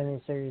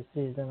Xfinity Series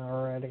season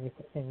already,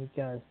 and you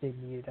guys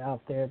debuted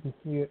out there.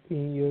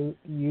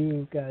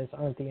 You guys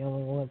aren't the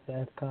only ones that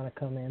have kind of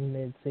come in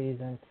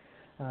mid-season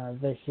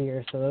this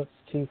year. So that's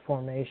two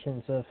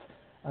formations of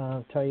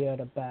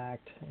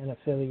Toyota-backed and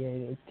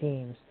affiliated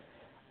teams.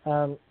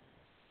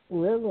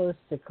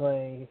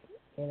 Realistically,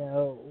 you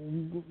know,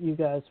 you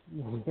guys,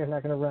 you're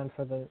not going to run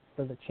for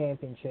the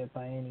championship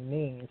by any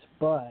means.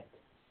 But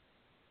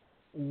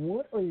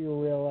what are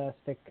your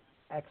realistic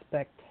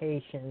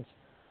expectations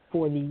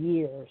for the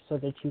year so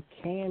that you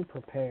can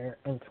prepare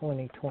in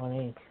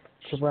 2020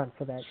 to run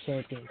for that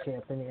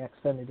championship in the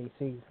Xfinity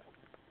season?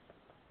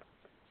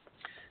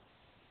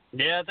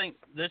 Yeah, I think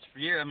this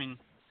year, I mean,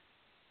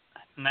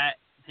 Matt,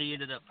 he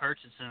ended up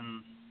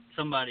purchasing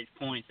somebody's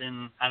points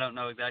in, I don't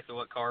know exactly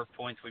what car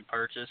points we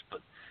purchased,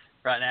 but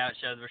right now it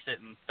shows we're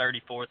sitting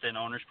 34th in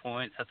owner's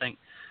points. I think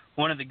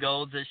one of the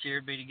goals this year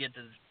would be to get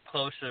to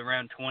close to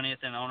around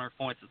 20th in owner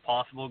points as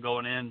possible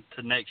going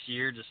into next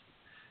year, just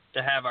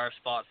to have our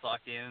spots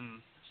locked in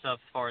and stuff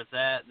as far as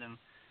that. And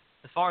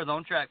as far as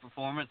on-track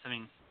performance, I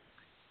mean,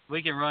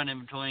 we can run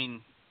in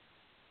between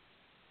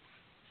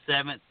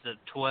 7th to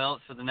 12th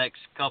for the next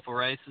couple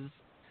races,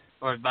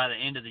 or by the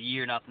end of the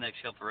year, not the next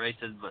couple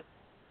races, but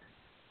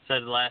so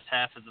the last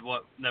half of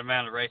the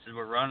amount of races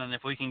we're running.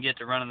 If we can get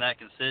to running that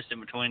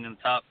consistent between the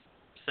top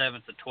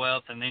 7th to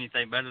 12th, and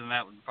anything better than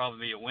that would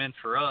probably be a win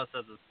for us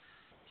as a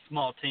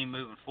small team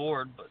moving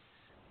forward. But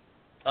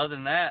other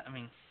than that, I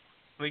mean,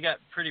 we got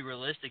pretty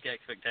realistic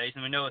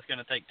expectations. We know it's going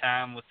to take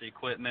time with the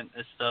equipment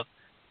and stuff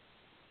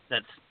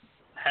that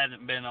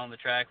hasn't been on the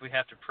track. We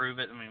have to prove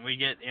it. I mean, we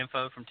get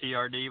info from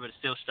TRD, but it's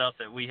still stuff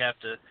that we have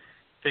to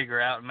figure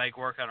out and make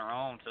work on our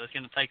own. So it's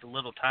going to take a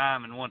little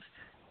time, and once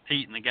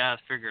Pete and the guys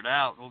figure it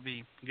out, we'll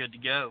be good to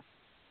go.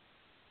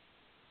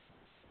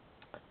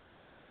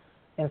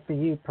 And for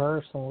you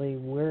personally,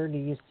 where do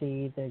you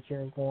see that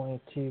you're going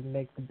to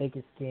make the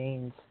biggest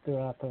gains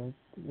throughout the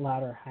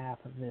latter half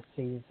of this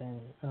season?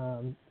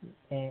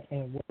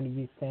 And what do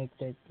you think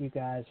that you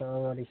guys are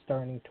already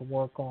starting to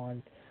work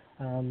on?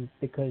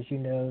 Because you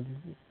know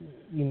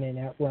you may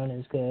not run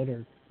as good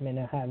or may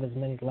not have as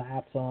many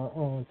laps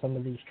on some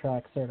of these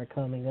tracks that are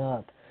coming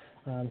up.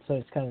 So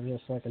it's kind of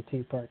just like a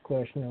two-part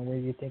question on where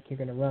you think you're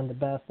going to run the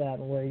best at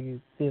and where you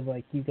feel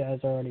like you guys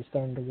are already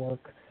starting to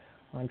work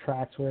on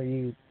tracks where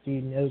you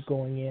know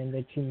going in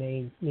that you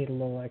may need a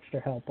little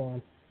extra help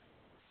on.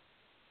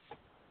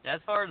 Yeah,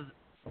 as far as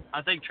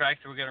I think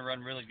tracks that we're going to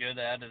run really good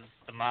at is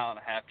the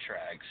mile-and-a-half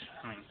tracks.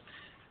 I mean,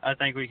 I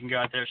think we can go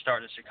out there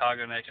starting in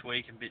Chicago next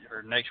week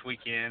or next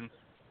weekend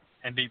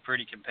and be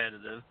pretty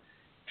competitive.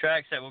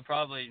 Tracks that we'll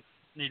probably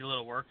need a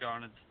little work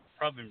on, it's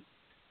probably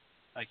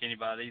like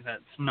anybody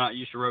that's not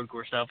used to road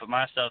course stuff, but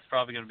my stuff's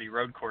probably going to be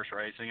road course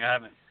racing. I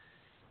haven't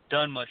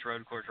done much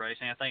road course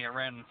racing. I think I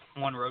ran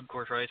one road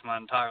course race my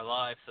entire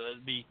life, so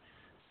it'd be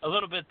a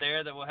little bit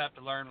there that we'll have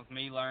to learn with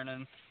me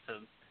learning. So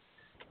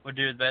we'll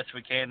do the best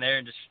we can there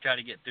and just try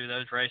to get through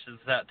those races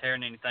without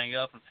tearing anything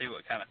up and see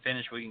what kind of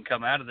finish we can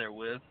come out of there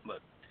with.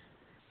 But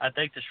I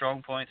think the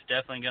strong point's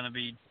definitely going to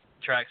be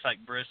tracks like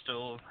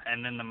Bristol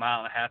and then the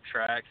mile-and-a-half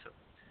tracks. So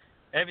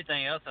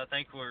everything else, I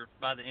think we're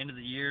by the end of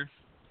the year,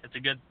 it's a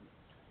good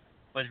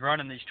was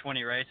running these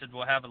 20 races.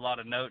 We'll have a lot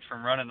of notes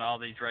from running all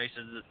these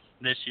races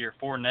this year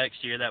for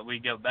next year that we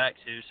go back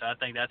to. So I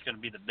think that's going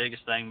to be the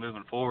biggest thing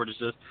moving forward is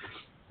just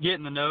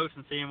getting the notes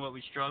and seeing what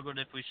we struggled,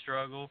 if we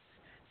struggle,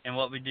 and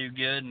what we do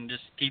good, and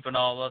just keep it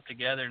all up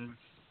together and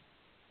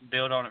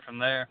build on it from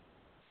there.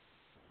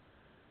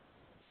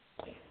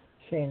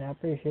 Shane, I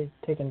appreciate you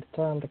taking the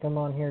time to come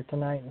on here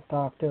tonight and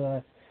talk to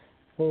us.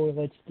 Before we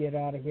let you get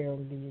out of here,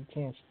 we'll give you a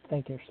chance to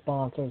thank your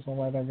sponsors and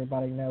let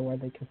everybody know where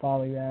they can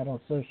follow you at on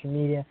social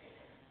media.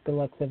 Good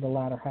luck for the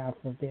latter half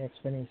of the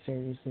Xfinity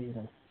Series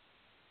season.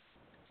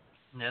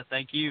 Yeah,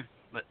 thank you.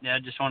 But yeah, I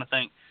just want to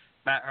thank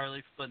Matt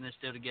Hurley for putting this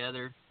deal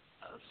together,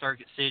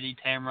 Circuit City,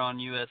 Tamron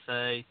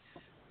USA,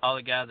 all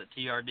the guys at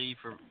TRD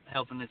for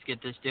helping us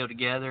get this deal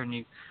together. And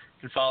you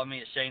can follow me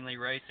at Shane Lee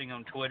Racing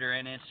on Twitter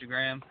and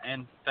Instagram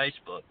and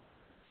Facebook.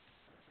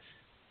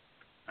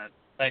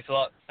 Thanks a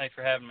lot. Thanks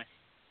for having me.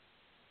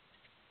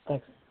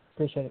 Thanks.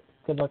 Appreciate it.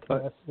 Good luck for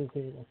the rest of the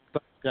season.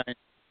 Thanks, Shane.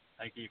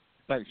 Thank you.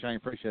 Thanks, Shane.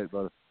 Appreciate it,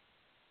 brother.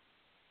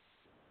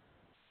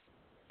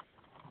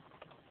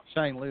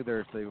 Shane Lee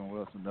there, Stephen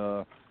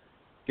Wilson.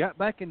 Got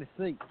back in the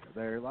seat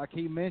there. Like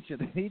he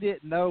mentioned, he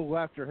didn't know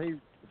after he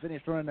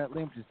finished running that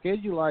limited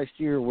schedule last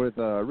year with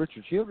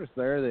Richard Childress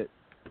there, that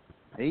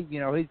he's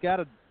got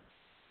a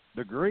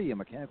degree in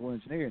mechanical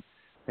engineering.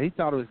 He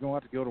thought he was going to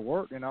have to go to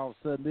work, and all of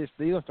a sudden this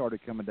deal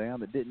started coming down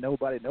that didn't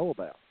nobody know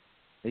about.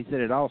 He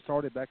said it all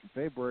started back in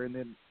February, and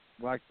then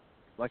like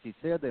he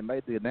said, they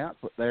made the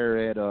announcement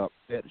there at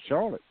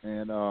Charlotte,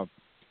 and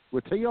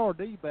with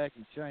TRD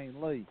backing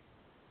Shane Lee,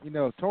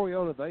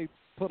 Toyota, they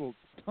put a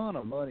ton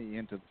of money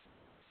into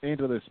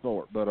this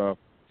sport. But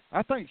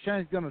I think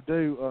Shane's going to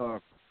do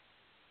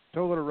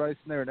Toyota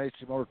racing there in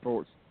HC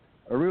Motorsports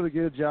a really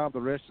good job the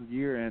rest of the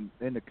year and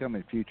in the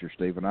coming future,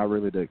 Stephen. I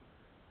really do.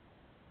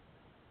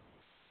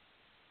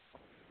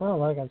 Well,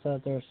 like I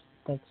said, they're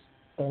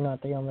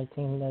not the only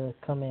team that has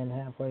come in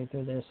halfway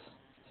through this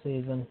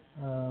season.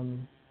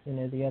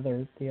 The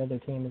other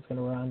team is going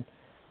to run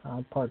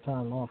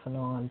part-time off and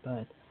on,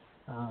 but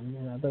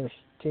there's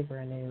two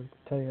brand new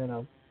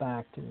Toyota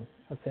backed and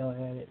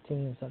affiliated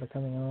teams that are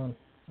coming on.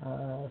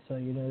 So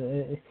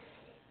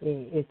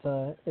it's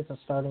a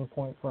starting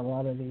point for a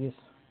lot of these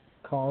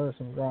cars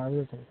and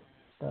drivers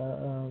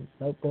and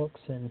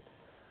notebooks, and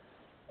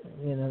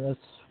that's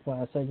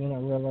why I said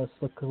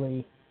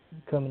realistically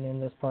coming in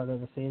this part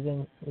of the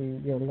season,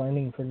 you're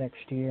learning for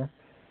next year,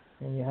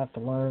 and you have to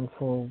learn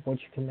for what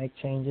you can make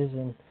changes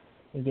and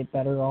get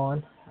better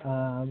on.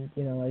 As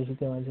you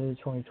go into the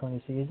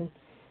 2020 season,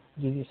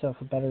 give yourself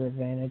a better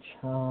advantage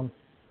to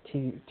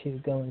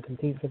go and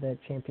compete for that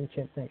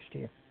championship next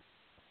year.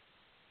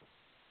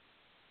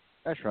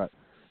 That's right.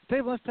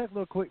 Steve, let's take a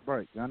little quick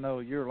break. I know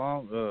you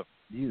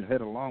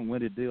had a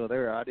long-winded deal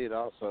there. I did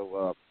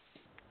also.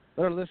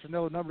 Let our listeners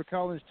know the number to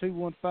call is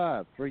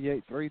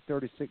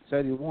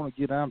 215-383-3681.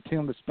 Again, I'm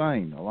Tim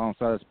Disspain,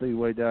 alongside of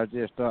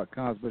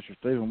SpeedwayDigest.com's Mr.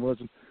 Stephen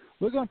Woodson.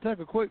 We're going to take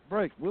a quick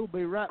break. We'll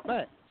be right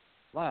back,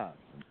 live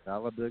from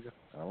Talladega,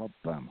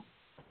 Alabama.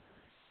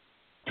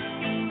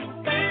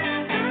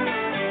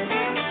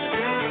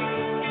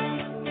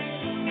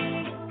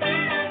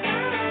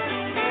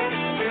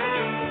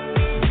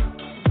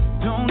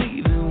 Don't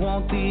even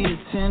want the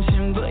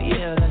attention, but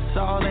yeah, that's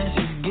all that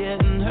she's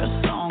getting.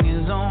 Her song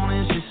is on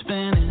and she's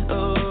spinning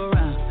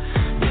around.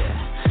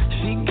 Yeah,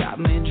 she got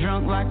me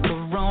drunk like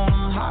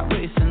Corona, heart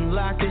racing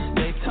like it's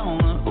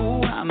Daytona.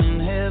 Ooh, I'm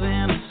in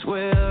heaven, I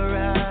swear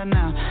right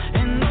now.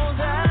 And those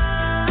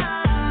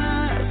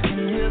eyes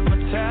can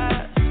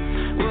hypnotize.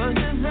 Was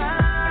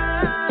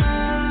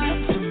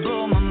designed to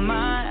blow my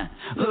mind.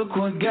 Look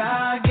what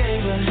God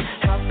gave her,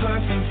 how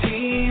perfect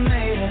He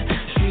made her.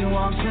 She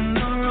walks in the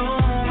room.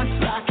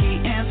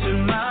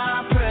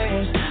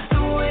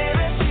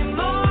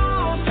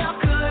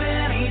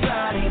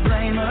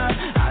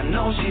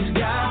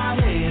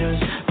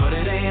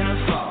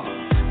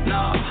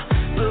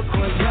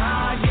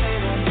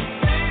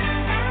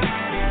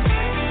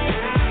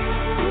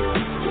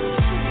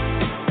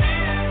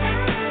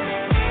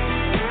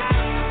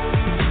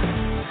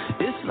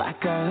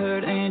 I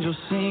heard angels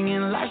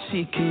singing like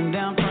she came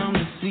down from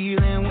the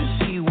ceiling when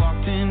she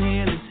walked in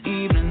here this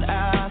evening.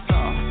 I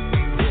thought,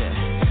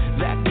 yeah,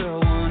 that girl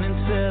 1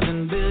 in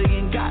 7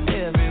 billion got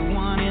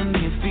everyone in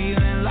here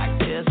feeling like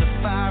there's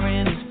a fire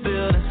in this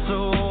building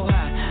so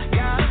high.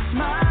 Got a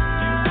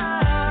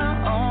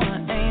smile on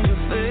an angel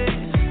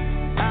face.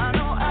 I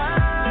know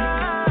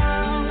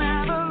I'll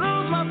never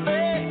lose my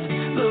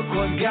faith. Look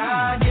what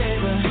God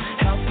gave her,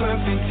 how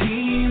perfect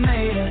He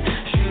made her.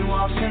 She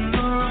walks in the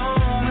room.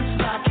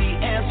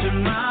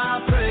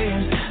 My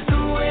prayers,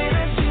 the way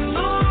that she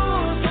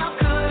moves, how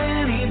could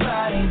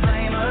anybody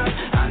blame her?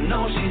 I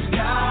know she's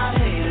got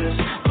haters,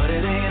 but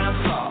it ain't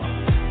her fault.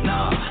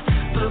 No,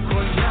 look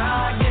what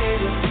God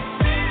gave her.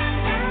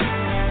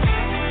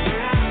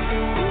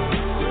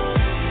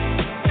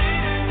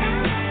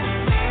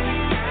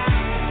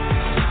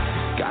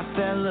 Got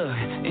that look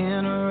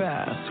in her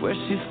eyes, swear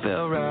she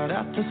fell right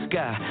out the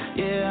sky.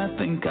 Yeah, I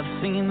think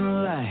I've seen the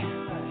light.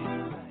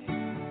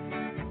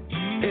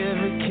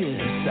 Every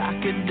kiss I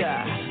could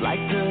die,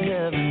 like the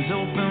heavens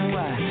open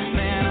wide.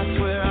 Man, I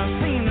swear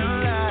I've seen the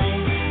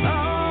light.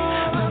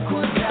 Oh, look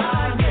what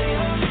God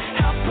gave her,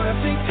 how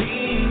perfect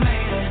He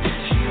made her.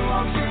 She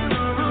walks in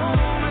the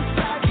room, it's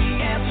like He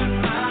answered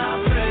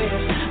my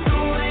prayers. The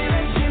way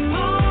that she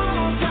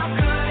moves, how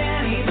could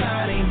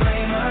anybody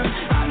blame her?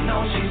 I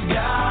know she's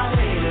got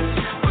haters,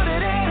 but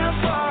it ain't her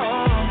fault.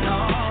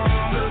 No,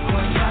 look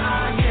what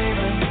God gave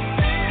her.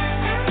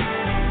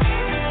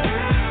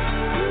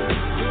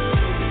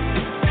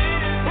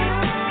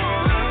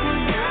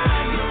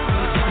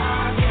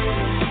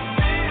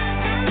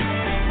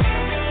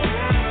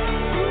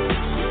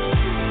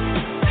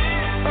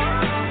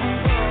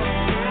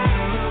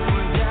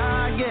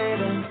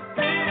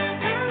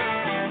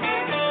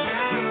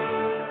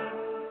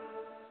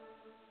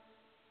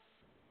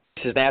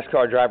 This is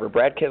NASCAR driver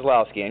Brad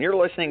Keselowski, and you're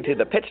listening to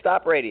the Pit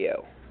Stop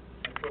Radio.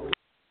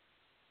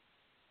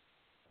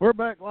 We're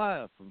back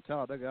live from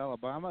Talladega,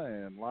 Alabama,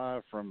 and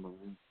live from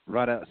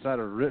right outside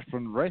of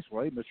Richmond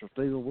Raceway, Mr.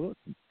 Stephen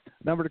Woodson.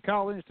 Number to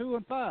call in is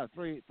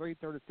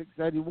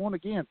 215-383-3681.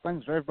 Again,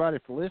 thanks for everybody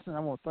for listening.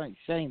 I want to thank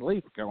Shane Lee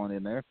for calling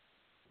in there.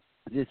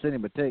 I just sent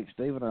him a text,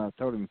 Stephen. I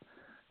told him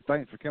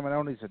thanks for coming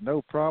on. He said,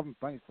 no problem.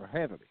 Thanks for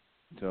having me.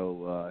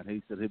 So and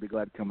he said he'd be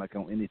glad to come back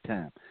on any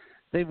time.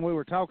 Stephen, we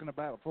were talking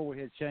about before we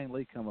had Shane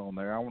Lee come on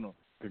there. I want to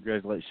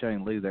congratulate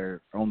Shane Lee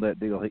there on that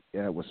deal he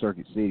had with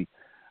Circuit City.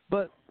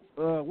 But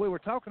we were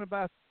talking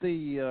about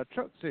the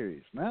Truck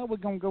Series. Now we're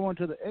going to go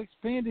into the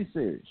Xfinity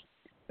Series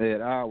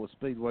at Iowa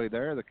Speedway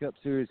there. The Cup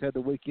Series had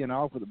the weekend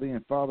off with it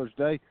being Father's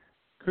Day.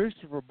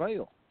 Christopher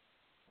Bell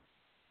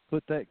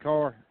put that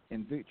car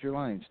in victory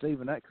lane.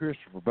 Stephen, that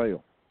Christopher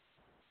Bell,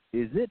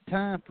 is it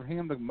time for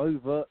him to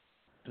move up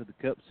to the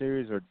Cup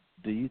Series, or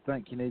do you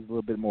think he needs a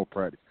little bit more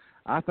practice?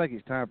 I think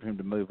it's time for him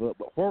to move up,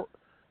 but where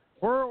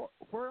are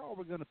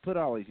we going to put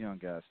all these young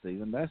guys,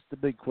 Stephen? That's the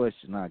big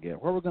question I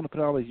get. Where are we going to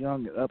put all these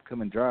young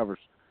upcoming drivers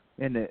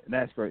in the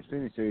NASCAR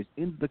Xfinity Series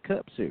into the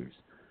Cup Series?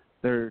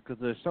 Because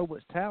there's so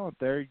much talent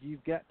there,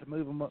 you've got to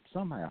move them up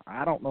somehow.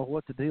 I don't know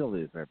what the deal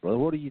is there, brother.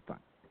 What do you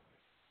think?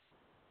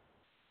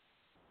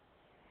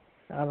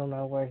 I don't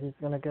know where he's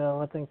going to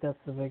go. I think that's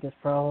the biggest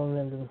problem,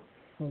 and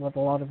what a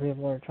lot of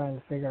people are trying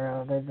to figure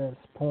out at this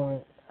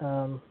point.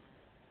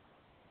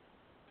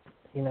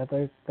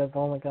 They've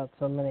only got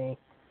so many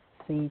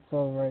seats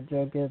over at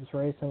Joe Gibbs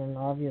Racing, and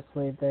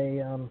obviously they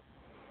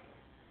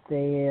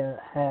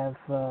have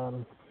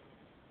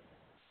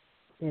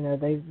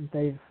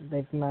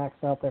they've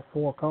maxed out their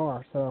 4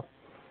 cars. So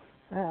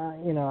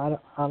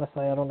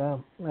honestly I don't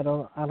know. I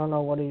don't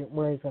know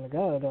where he's going to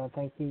go. Do I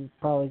think he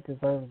probably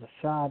deserves a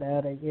shot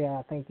at it? Yeah,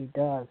 I think he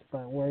does.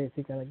 But where is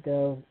he going to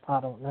go? I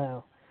don't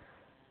know.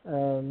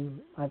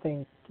 I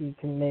think you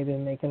can maybe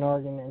make an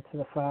argument to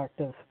the fact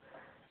of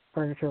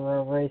Furniture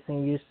Row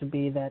Racing used to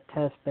be that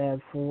test bed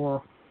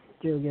for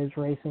Joe Gibbs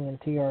Racing and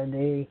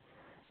TRD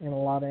in a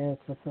lot of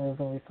instances,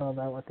 and we saw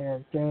that with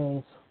Eric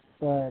Jones.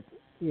 But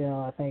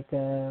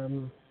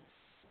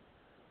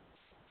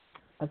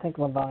I think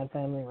Levine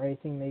Family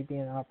Racing may be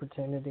an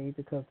opportunity,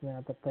 because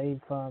now that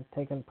they've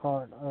taken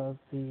part of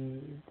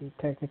the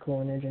technical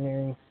and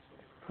engineering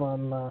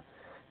from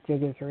Joe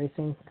Gibbs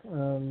Racing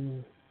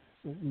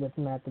with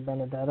Matt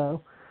DiBenedetto,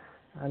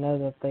 I know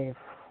that they've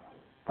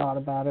thought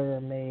about it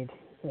and made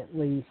at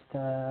least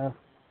a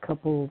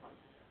couple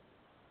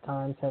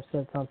times have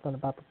said something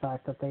about the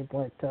fact that they'd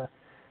like to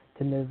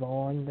move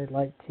on. They'd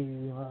like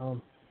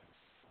to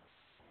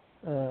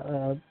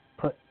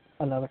put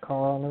another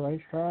car on the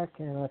racetrack,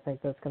 and I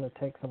think that's going to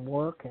take some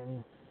work.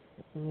 And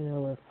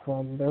if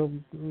Joe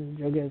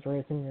Gibbs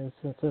Racing is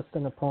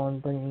insistent upon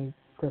bringing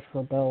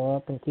Christopher Bell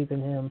up and keeping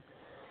him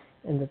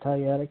in the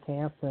Toyota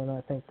camp, then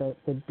I think that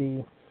would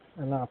be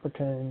an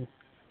opportune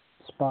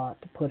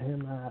spot to put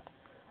him at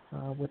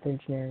with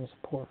engineering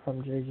support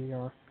from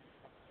JGR.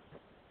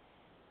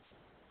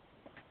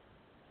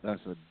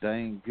 That's a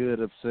dang good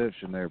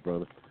obsession there,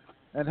 brother.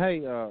 And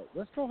hey,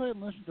 let's go ahead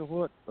and listen to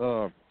what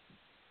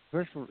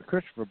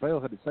Christopher Bell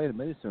had to say to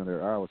me soon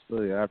there at Iowa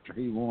Speedway after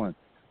he won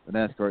the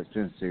NASCAR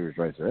Xfinity Series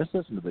race. Let's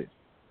listen to this.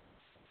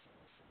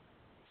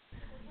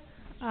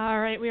 All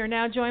right, we are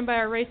now joined by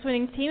our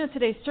race-winning team of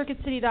today's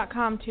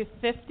CircuitCity.com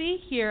 250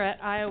 here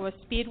at Iowa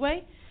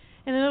Speedway.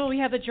 In the middle, we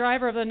have the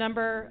driver of the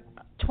number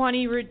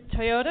 20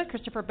 Toyota,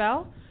 Christopher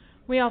Bell.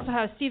 We also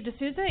have Steve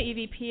D'Souza,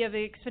 EVP of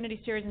the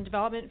Xfinity Series and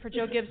Development for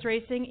Joe Gibbs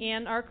Racing,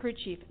 and our crew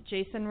chief,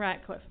 Jason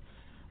Ratcliffe.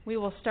 We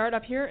will start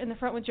up here in the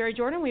front with Jerry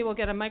Jordan. We will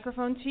get a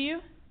microphone to you.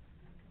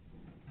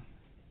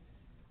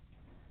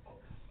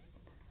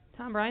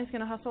 Tom Bryan's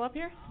going to hustle up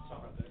here.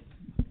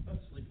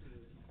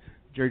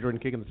 Jerry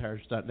Jordan,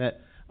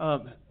 KickingTheTires.net.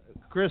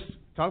 Chris,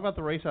 talk about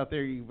the race out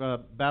there. You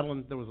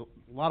battling. There was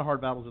a lot of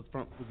hard battles at the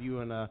front with you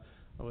and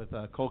with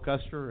Cole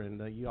Custer,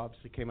 and you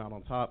obviously came out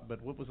on top.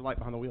 But what was it like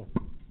behind the wheel?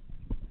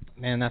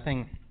 Man, that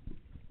thing.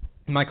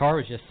 My car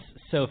was just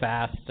so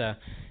fast. At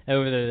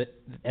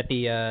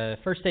the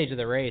first stage of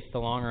the race, the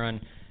long run,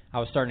 I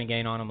was starting to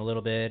gain on him a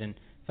little bit, and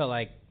felt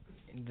like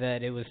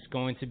that it was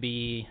going to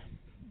be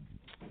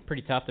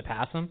pretty tough to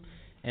pass him.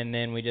 And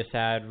then we just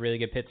had really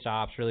good pit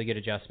stops, really good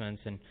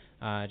adjustments, and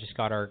just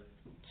got our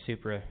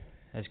Supra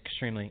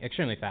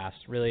extremely fast.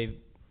 Really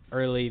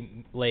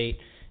early, late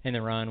in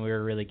the run, we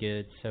were really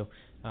good. So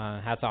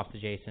hats off to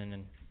Jason,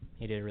 and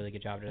he did a really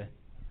good job today.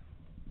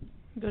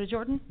 Go to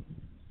Jordan.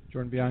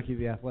 Jordan Bianchi,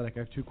 The Athletic. I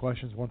have 2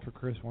 questions, one for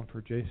Chris, one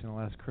for Jason. I'll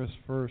ask Chris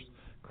first.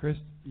 Chris,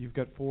 you've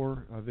got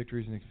 4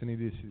 victories in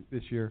Xfinity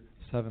this year,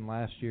 7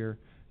 last year.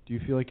 Do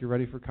you feel like you're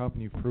ready for Cup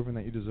and you've proven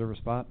that you deserve a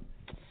spot?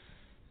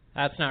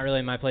 That's not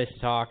really my place to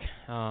talk,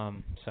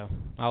 so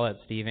I'll let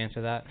Steve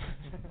answer that.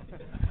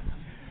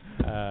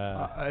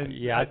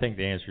 I think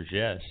the answer is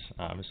yes,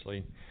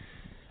 obviously.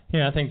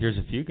 Yeah, I think there's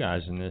a few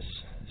guys in this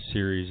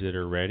series that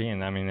are ready,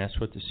 and I mean that's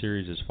what the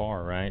series is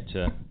for, right?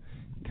 To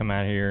come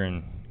out here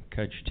and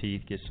cut your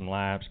teeth, get some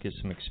laps, get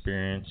some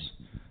experience,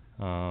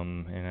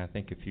 and I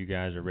think a few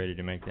guys are ready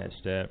to make that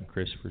step, and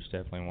Christopher's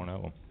definitely one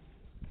of them.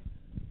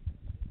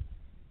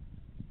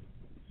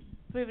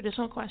 We have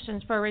additional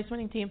questions for our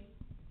race-winning team.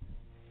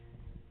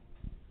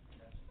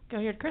 Go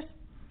here to Chris.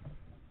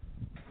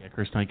 Yeah,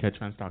 Chris Knight,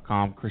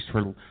 CatchFans.com.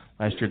 Christopher,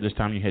 last year this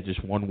time you had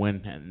just 1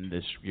 win, and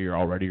this year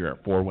already you're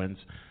at 4 wins.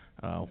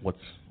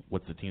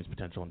 What's the team's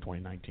potential in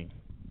 2019?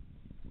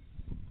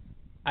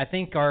 I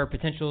think our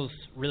potential's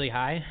really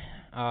high.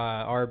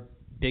 Our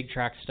big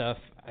track stuff,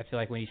 I feel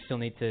like we still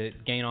need to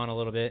gain on a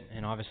little bit,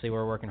 and obviously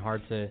we're working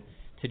hard to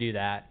do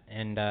that.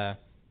 And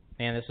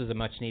man, this was a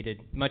much needed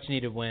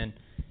win.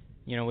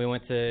 You know, we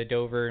went to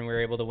Dover and we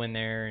were able to win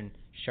there, and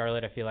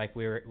Charlotte, I feel like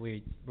we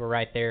were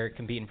right there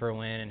competing for a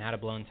win and had a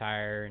blown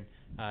tire,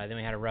 and then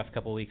we had a rough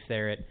couple weeks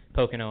there at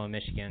Pocono and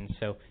Michigan.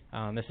 So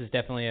this is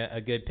definitely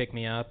a good pick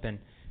me up, and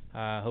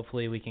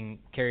hopefully we can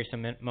carry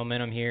some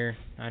momentum here.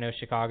 I know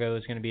Chicago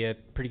is going to be a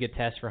pretty good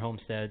test for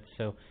Homestead,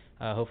 so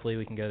hopefully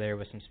we can go there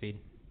with some speed.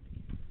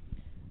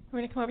 We're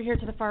going to come over here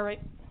to the far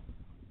right.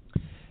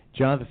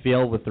 Jonathan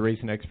Field with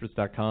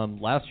theracingexperts.com.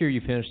 Last year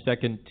you finished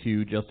second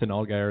to Justin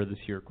Allgaier. This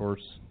year, of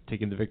course,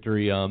 taking the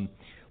victory.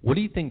 What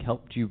do you think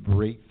helped you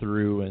break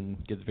through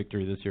and get the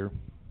victory this year?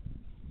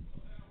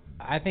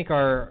 I think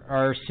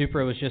our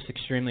Supra was just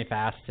extremely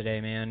fast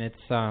today, man. It's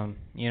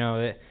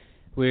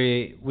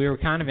we were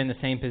kind of in the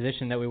same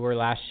position that we were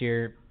last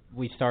year.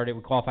 We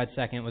qualified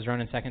second, was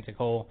running second to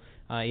Cole.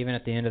 Even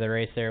at the end of the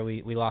race there,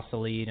 we lost the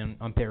lead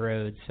on pit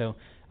road. So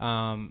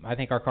I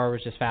think our car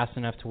was just fast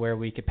enough to where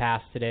we could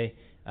pass today.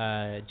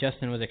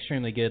 Justin was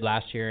extremely good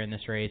last year in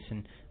this race,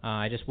 and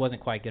I just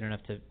wasn't quite good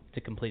enough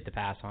to complete the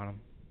pass on him.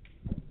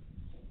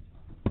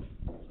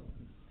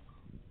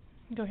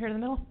 Go here to the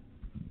middle.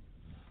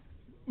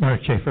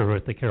 Mark Schaefer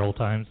with the Carroll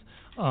Times.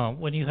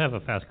 When you have a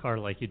fast car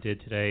like you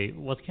did today,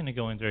 what's kind of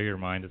going through your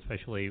mind,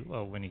 especially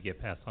when you get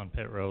passed on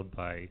pit road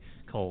by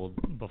Cole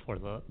before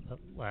the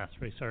last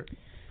restart?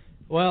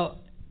 Well,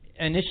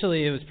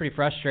 initially it was pretty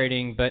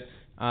frustrating, but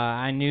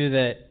I knew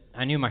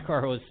my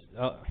car was.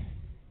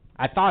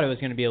 I thought it was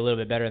going to be a little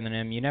bit better than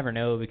him. You never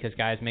know because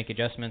guys make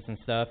adjustments and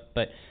stuff.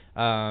 But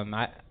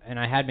I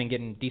had been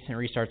getting decent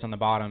restarts on the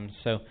bottom,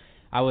 so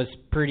I was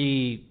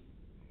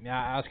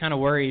kind of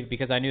worried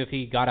because I knew if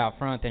he got out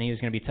front, then he was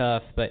going to be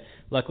tough. But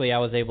luckily, I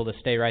was able to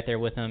stay right there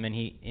with him, and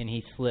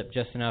he slipped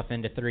just enough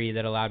into 3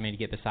 that allowed me to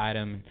get beside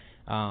him.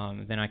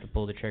 Then I could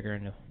pull the trigger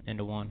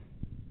into 1.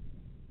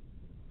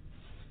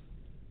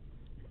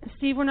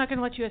 Steve, we're not going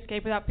to let you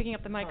escape without picking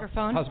up the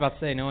microphone. I was about to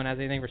say, no one has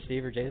anything for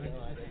Steve or Jason?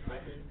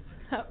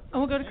 And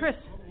we'll go to Chris.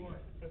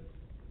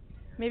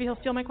 Maybe he'll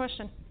steal my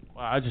question.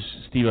 Well,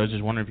 Steve, I was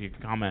just wondering if you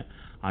could comment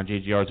on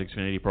JGR's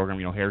Xfinity program.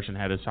 You know, Harrison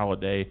had a solid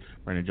day.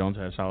 Brandon Jones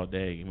had a solid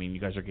day. I mean, you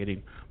guys are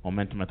getting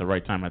momentum at the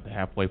right time at the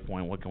halfway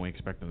point. What can we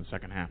expect in the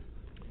second half?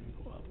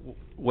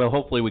 Well,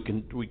 hopefully we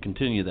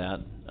continue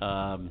that.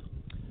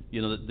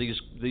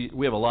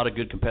 We have a lot of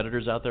good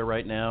competitors out there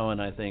right now,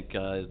 and I think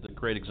the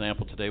great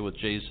example today with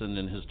Jason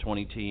and his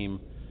 20 team,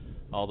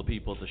 all the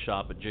people at the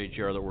shop at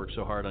JGR that work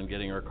so hard on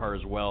getting our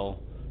cars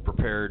well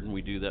prepared, and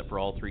we do that for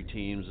all 3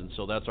 teams, and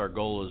so that's our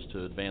goal, is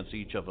to advance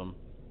each of them.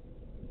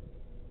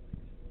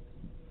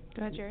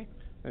 Go ahead, Jerry.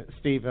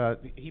 Steve,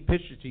 he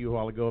pitched it to you a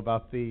while ago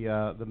about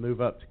the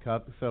move up to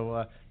Cup.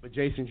 So, but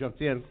Jason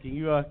jumped in. Can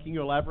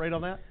you elaborate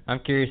on that? I'm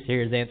curious to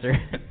hear his answer.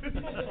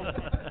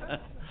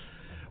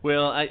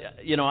 Well,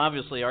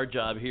 obviously our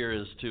job here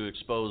is to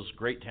expose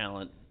great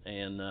talent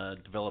and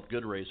develop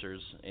good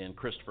racers. And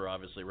Christopher,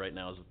 obviously, right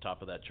now is at the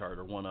top of that chart,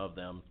 or one of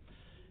them.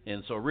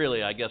 And so,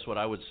 really, I guess what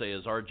I would say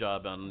is our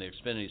job on the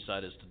Xfinity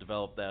side is to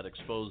develop that,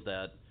 expose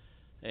that,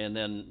 and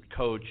then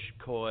Coach,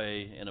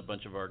 Coy, and a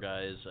bunch of our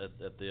guys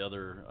at the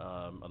other,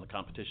 on the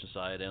competition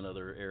side and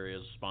other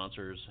areas,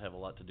 sponsors, have a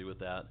lot to do with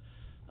that.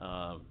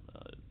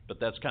 But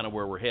that's kind of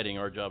where we're heading.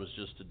 Our job is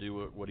just to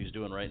do what he's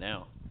doing right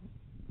now.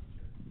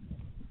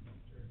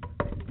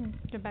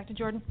 Go back to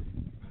Jordan.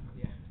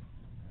 Yeah.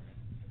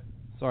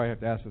 Sorry I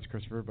have to ask this,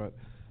 Christopher, but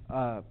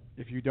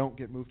if you don't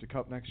get moved to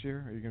Cup next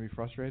year, are you going to be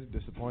frustrated,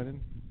 disappointed?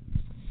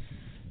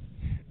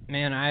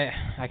 Man,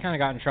 I kind of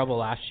got in trouble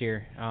last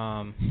year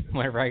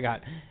whenever I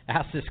got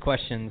asked this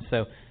question.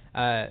 So,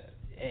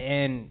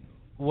 and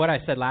what I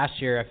said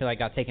last year, I feel like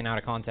got taken out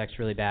of context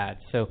really bad.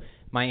 So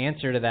my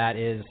answer to that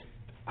is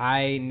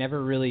I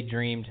never really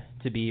dreamed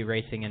to be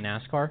racing in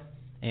NASCAR,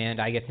 and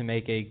I get to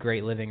make a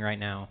great living right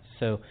now.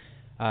 So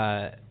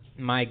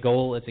my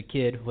goal as a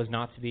kid was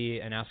not to be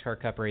a NASCAR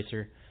Cup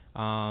racer.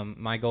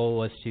 My goal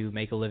was to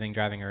make a living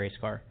driving a race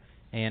car,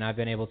 and I've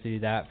been able to do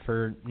that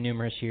for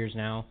numerous years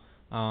now.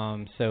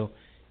 So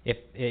if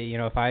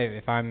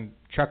I'm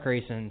truck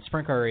racing,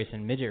 sprint car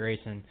racing, midget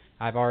racing,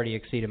 I've already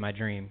exceeded my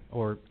dream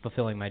or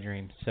fulfilling my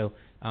dream. So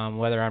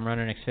whether I'm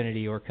running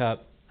Xfinity or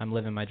Cup, I'm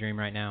living my dream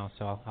right now.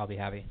 So I'll be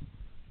happy.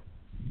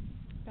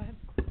 Go ahead.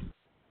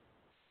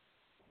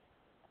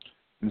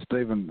 And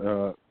Stephen,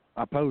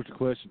 I posed a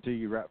question to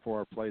you right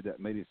before I played that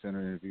media center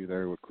interview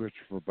there with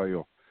Christopher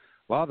Bell.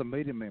 A lot of the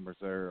media members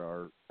there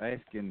are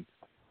asking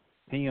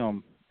C.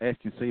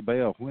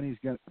 Bell, when are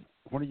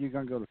you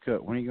going to go to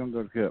Cup? When are you going to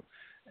go to Cup?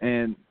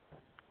 And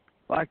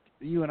like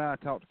you and I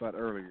talked about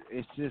earlier,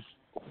 it's just,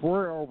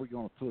 where are we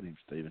going to put him,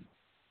 Stephen?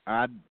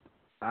 I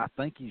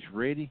think he's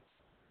ready.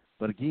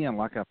 But again,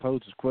 like I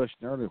posed this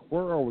question earlier,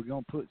 where are we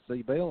going to put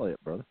C. Bell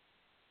at, brother?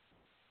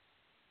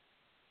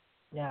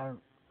 Yeah,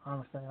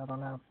 honestly, I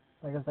don't know.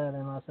 Like I said,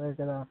 unless they're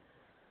going to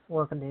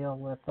work a deal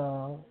with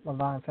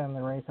Levine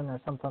Family Racing or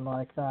something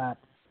like that,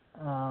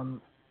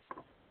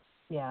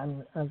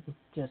 I'm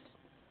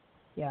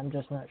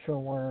just not sure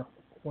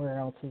where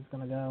else he's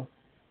going to go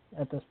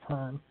at this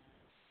time.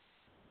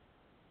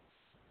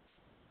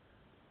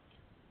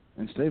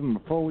 And Stephen,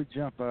 before we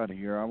jump out of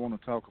here, I want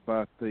to talk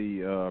about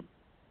the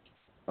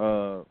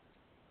Al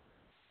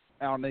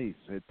Neese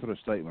had put a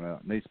statement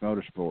out. Neese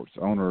Motorsports,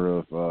 owner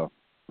of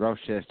Ross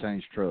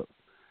Chastain's truck,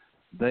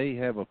 they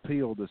have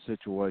appealed the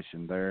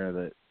situation there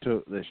that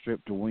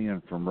stripped a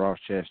win from Ross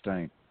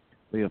Chastain.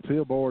 The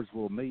appeal boards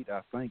will meet,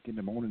 I think, in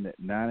the morning at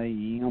 9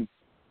 a.m.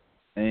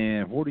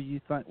 And what do you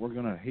think we're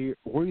going to hear?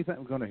 What do you think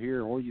we're going to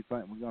hear? What do you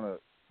think we're going to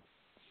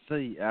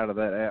see out of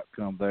that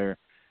outcome there?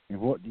 And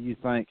what do you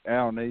think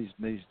Al needs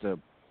to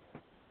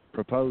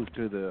propose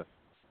to the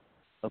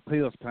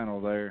appeals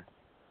panel there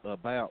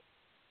about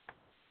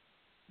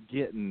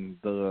getting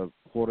the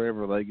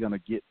whatever they're going to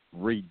get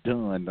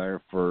redone there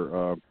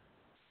for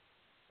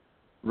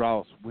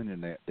Ross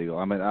winning that deal?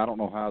 I mean, I don't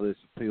know how this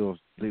appeals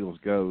deals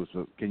goes,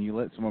 so can you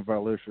let some of our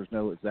listeners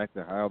know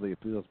exactly how the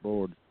appeals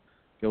board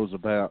goes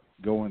about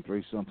going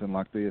through something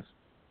like this?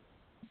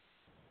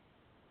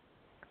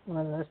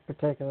 Well, in this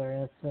particular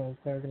instance,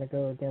 they're going to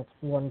go against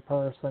one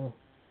person,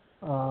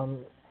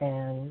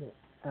 and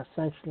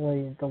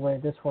essentially the way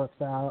this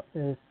works out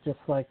is just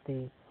like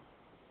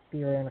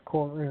you're in a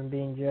courtroom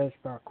being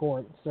judged by a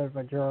court instead of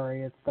a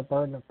jury. It's the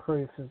burden of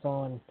proof is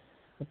on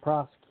the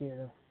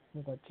prosecutor,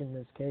 which in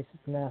this case is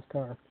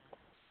NASCAR,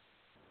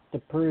 to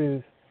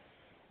prove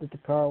that the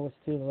car was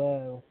too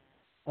low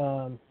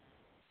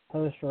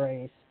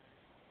post-race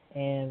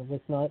and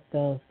was not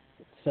done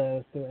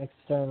so through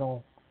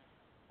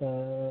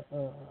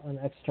an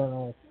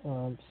external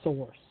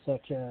source,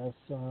 such as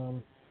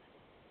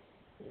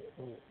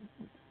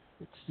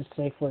let's just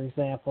say, for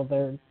example,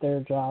 their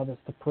job is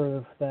to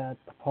prove that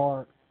the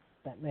part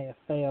that may have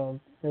failed,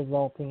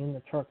 resulting in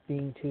the truck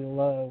being too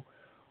low,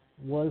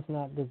 was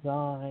not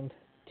designed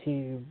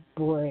to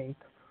break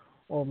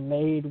or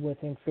made with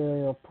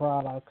inferior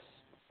products,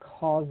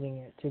 causing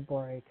it to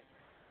break,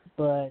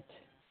 but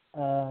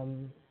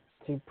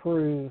to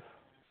prove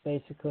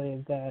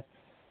basically that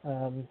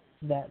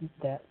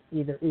that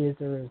either is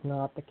or is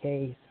not the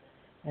case,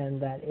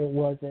 and that it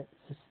wasn't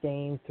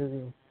sustained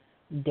through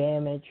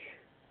damage,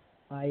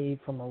 i.e.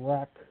 from a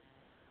wreck,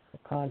 a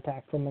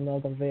contact from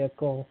another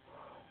vehicle,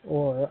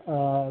 or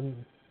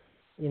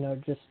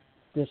just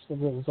the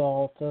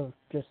result of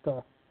just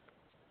a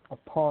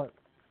part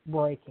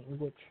breaking,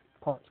 which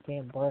parts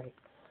can break.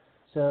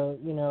 So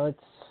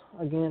it's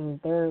again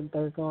they're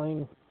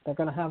going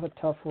to have a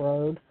tough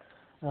road.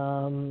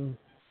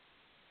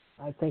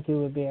 I think it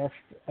would be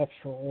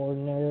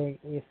extraordinary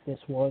if this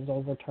was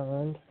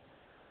overturned,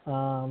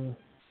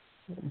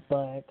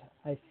 but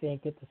I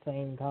think at the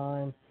same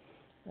time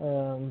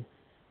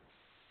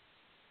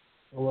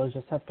we'll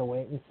just have to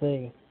wait and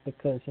see,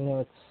 because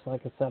it's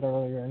like I said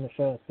earlier in the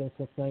show, it's been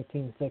since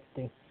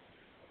 1960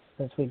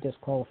 since we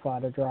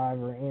disqualified a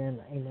driver in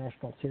a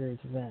National Series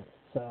event,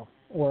 so,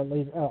 or at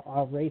least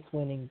a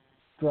race-winning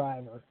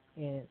driver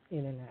in a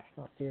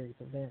National Series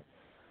event.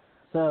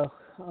 So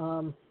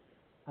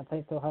I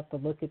think they'll have to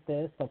look at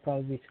this. They'll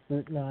probably be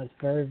scrutinized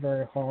very,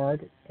 very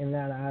hard in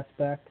that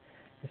aspect,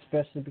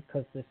 especially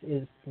because this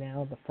is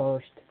now the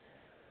first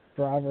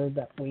driver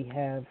that we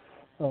have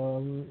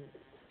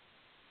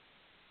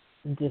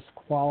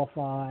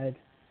disqualified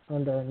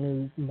under a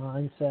new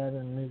mindset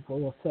and new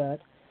rule set.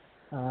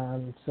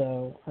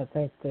 So I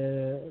think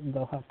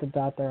they'll have to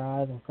dot their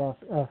I's and cross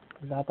the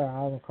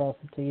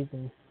T's,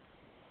 and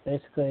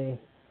basically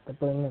the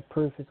burden of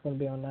proof is going to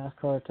be on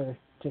NASCAR to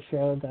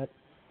show that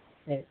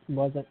it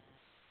wasn't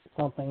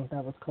something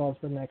that was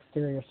caused with an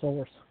exterior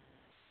source.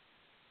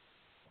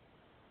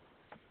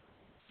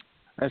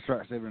 That's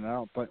right, Stephen. I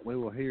don't think we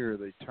will hear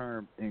the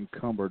term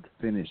encumbered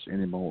finish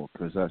anymore,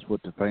 because that's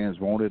what the fans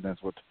wanted and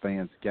that's what the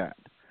fans got.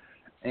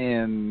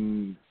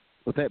 And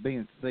with that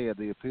being said,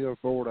 the appeal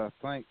board, I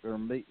think they're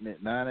meeting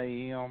at 9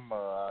 a.m.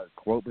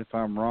 Quote me if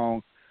I'm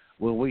wrong.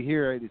 Will we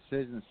hear a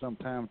decision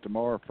sometime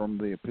tomorrow from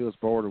the appeals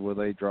board, or will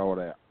they draw it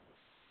out?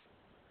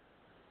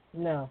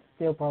 No,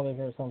 they'll probably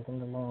hear something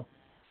tomorrow.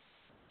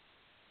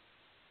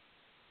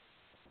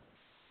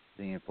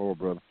 10-4,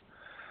 brother.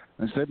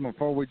 And Stephen,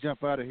 before we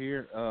jump out of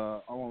here,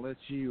 I want to let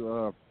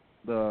you,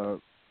 the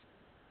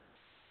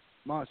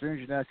Monster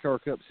Energy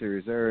NASCAR Cup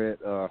Series there at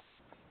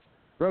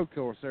road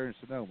course there in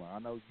Sonoma. I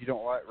know you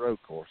don't like road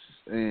courses.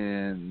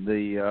 And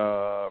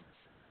the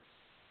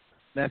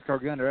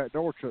NASCAR Gunner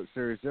Outdoor Truck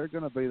Series, they're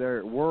going to be there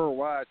at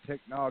Worldwide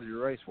Technology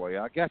Raceway.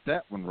 I got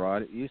that one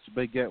right. It used to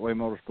be Gateway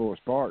Motorsports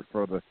Park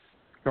for the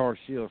Car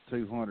Shields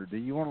 200. Do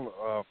you want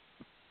to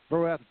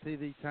throw out the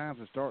TV times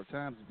and start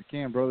times if you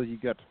can, brother? You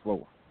got the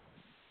floor.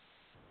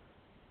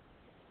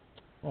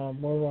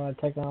 Worldwide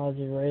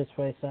Technology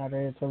Raceway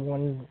Saturday. It's a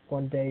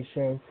one-day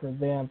show for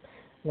them.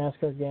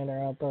 NASCAR Gander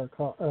Outdoor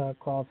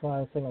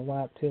qualifying single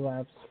lap, 2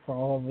 laps for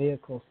all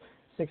vehicles,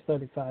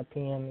 6:35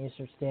 p.m.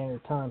 Eastern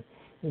Standard Time.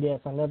 Yes,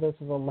 I know this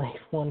is a late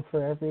one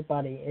for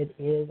everybody. It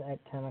is at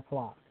 10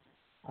 o'clock.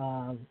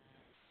 The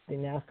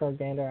NASCAR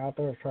Gander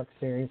Outdoor Truck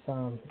Series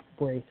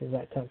race is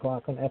at 10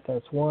 o'clock on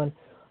FS1.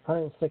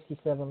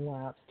 167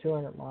 laps,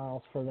 200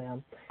 miles for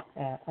them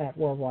at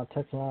Worldwide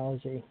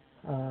Technology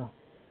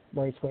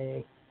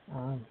Raceway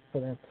for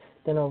them.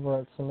 Then over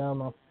at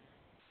Sonoma,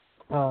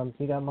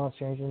 you got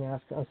Monster Energy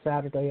NASCAR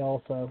Saturday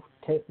also,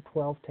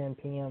 12:10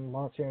 p.m.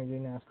 Monster Energy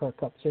NASCAR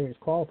Cup Series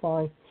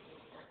qualifying.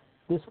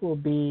 This will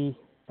be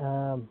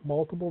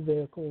multiple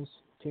vehicles,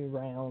 2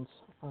 rounds,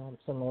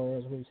 similar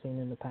as we've seen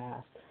in the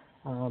past.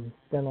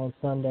 Then on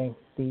Sunday,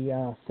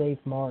 the Save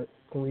Mart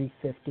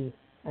 350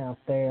 out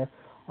there,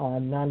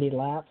 90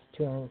 laps,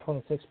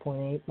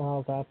 226.8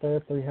 miles out there,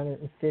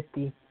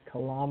 350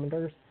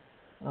 kilometers.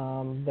 They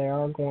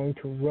are going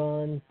to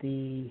run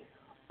the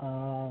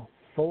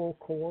full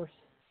course,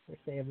 which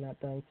they have not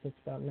done since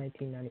about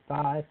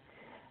 1995.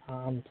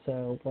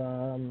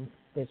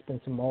 There's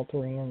been some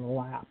altering in the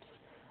laps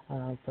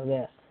for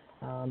this.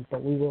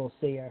 But we will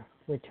see a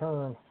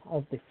return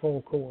of the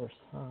full course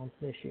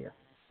this year.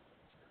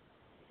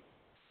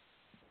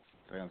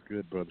 Sounds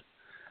good, brother.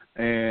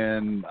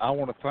 And I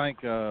want to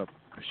thank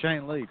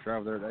Shane Lee,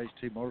 driver there at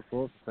HT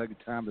Motorsports, for taking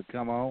time to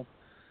come on.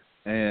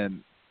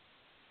 And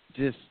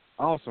just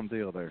awesome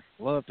deal there.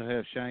 Love to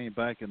have Shane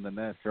back in the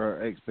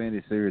NASCAR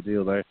Xfinity Series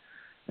deal there.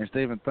 And,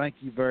 Stephen, thank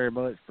you very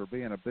much for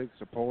being a big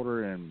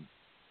supporter and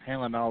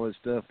handling all this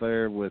stuff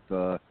there with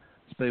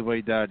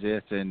Speedway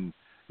Digest. And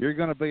you're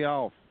going to be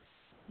off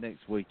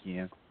next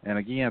weekend. And,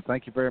 again,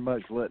 thank you very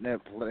much for letting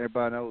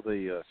everybody know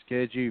the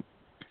schedule.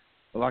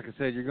 Like I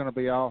said, you're going to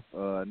be off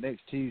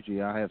next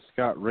Tuesday. I have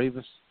Scott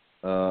Rivas,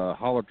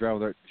 hauler driver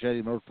there at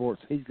JD Motorsports.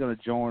 He's going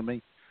to join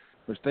me.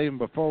 But, Stephen,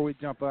 before we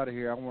jump out of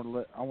here, I want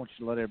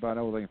you to let everybody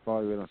know they can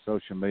follow you on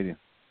social media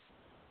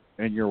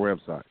and your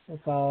website. You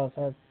follow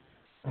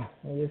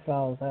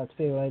us at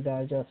Speedway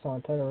Digest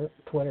on Twitter,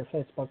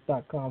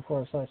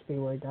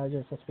 Facebook.com/Speedway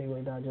Digest, and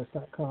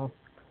SpeedwayDigest.com.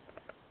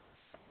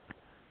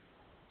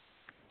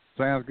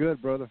 Sounds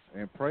good, brother.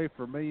 And pray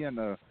for me. And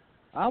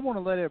I want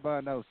to let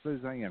everybody know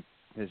Suzanne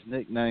has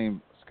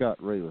nicknamed Scott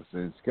Rivas,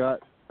 and Scott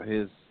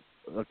has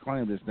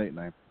acclaimed his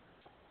nickname.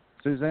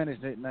 Suzanne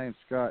is nicknamed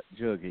Scott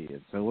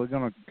Jughead, so we're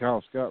going to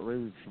call Scott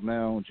Rivas from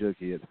now on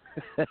Jughead.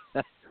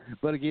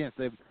 But again,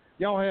 Steve,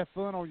 y'all have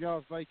fun on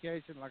y'all's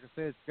vacation. Like I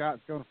said,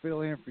 Scott's going to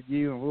fill in for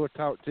you, and we'll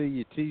talk to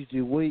you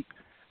Tuesday week.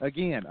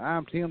 Again,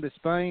 I'm Tim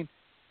Disspain,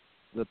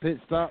 the Pit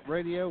Stop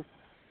Radio,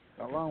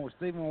 along with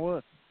Stephen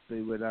Wilson,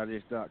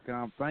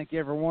 SpeedwayDigest.com. Thank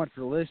everyone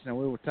for listening.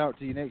 We will talk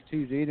to you next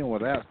Tuesday evening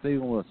without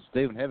Stephen Wilson.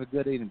 Stephen, have a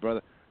good evening,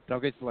 brother.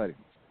 Talk to you later.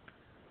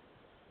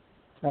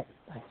 All right,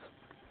 thanks.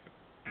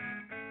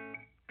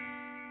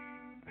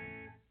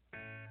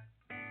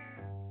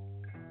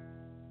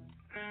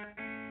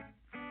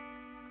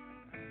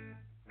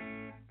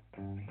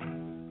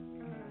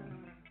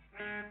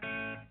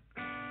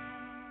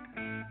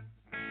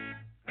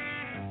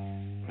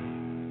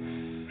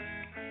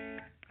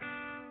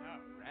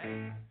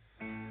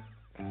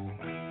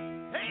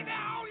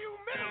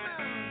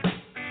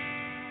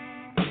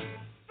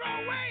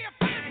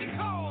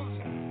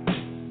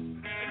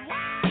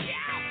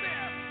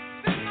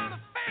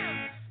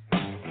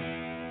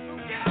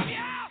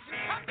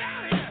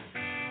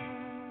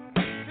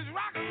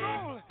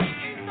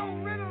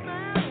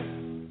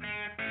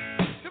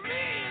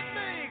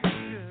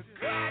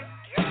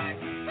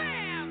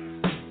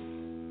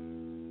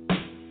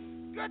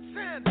 Good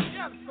sense,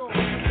 yes,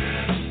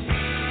 sir.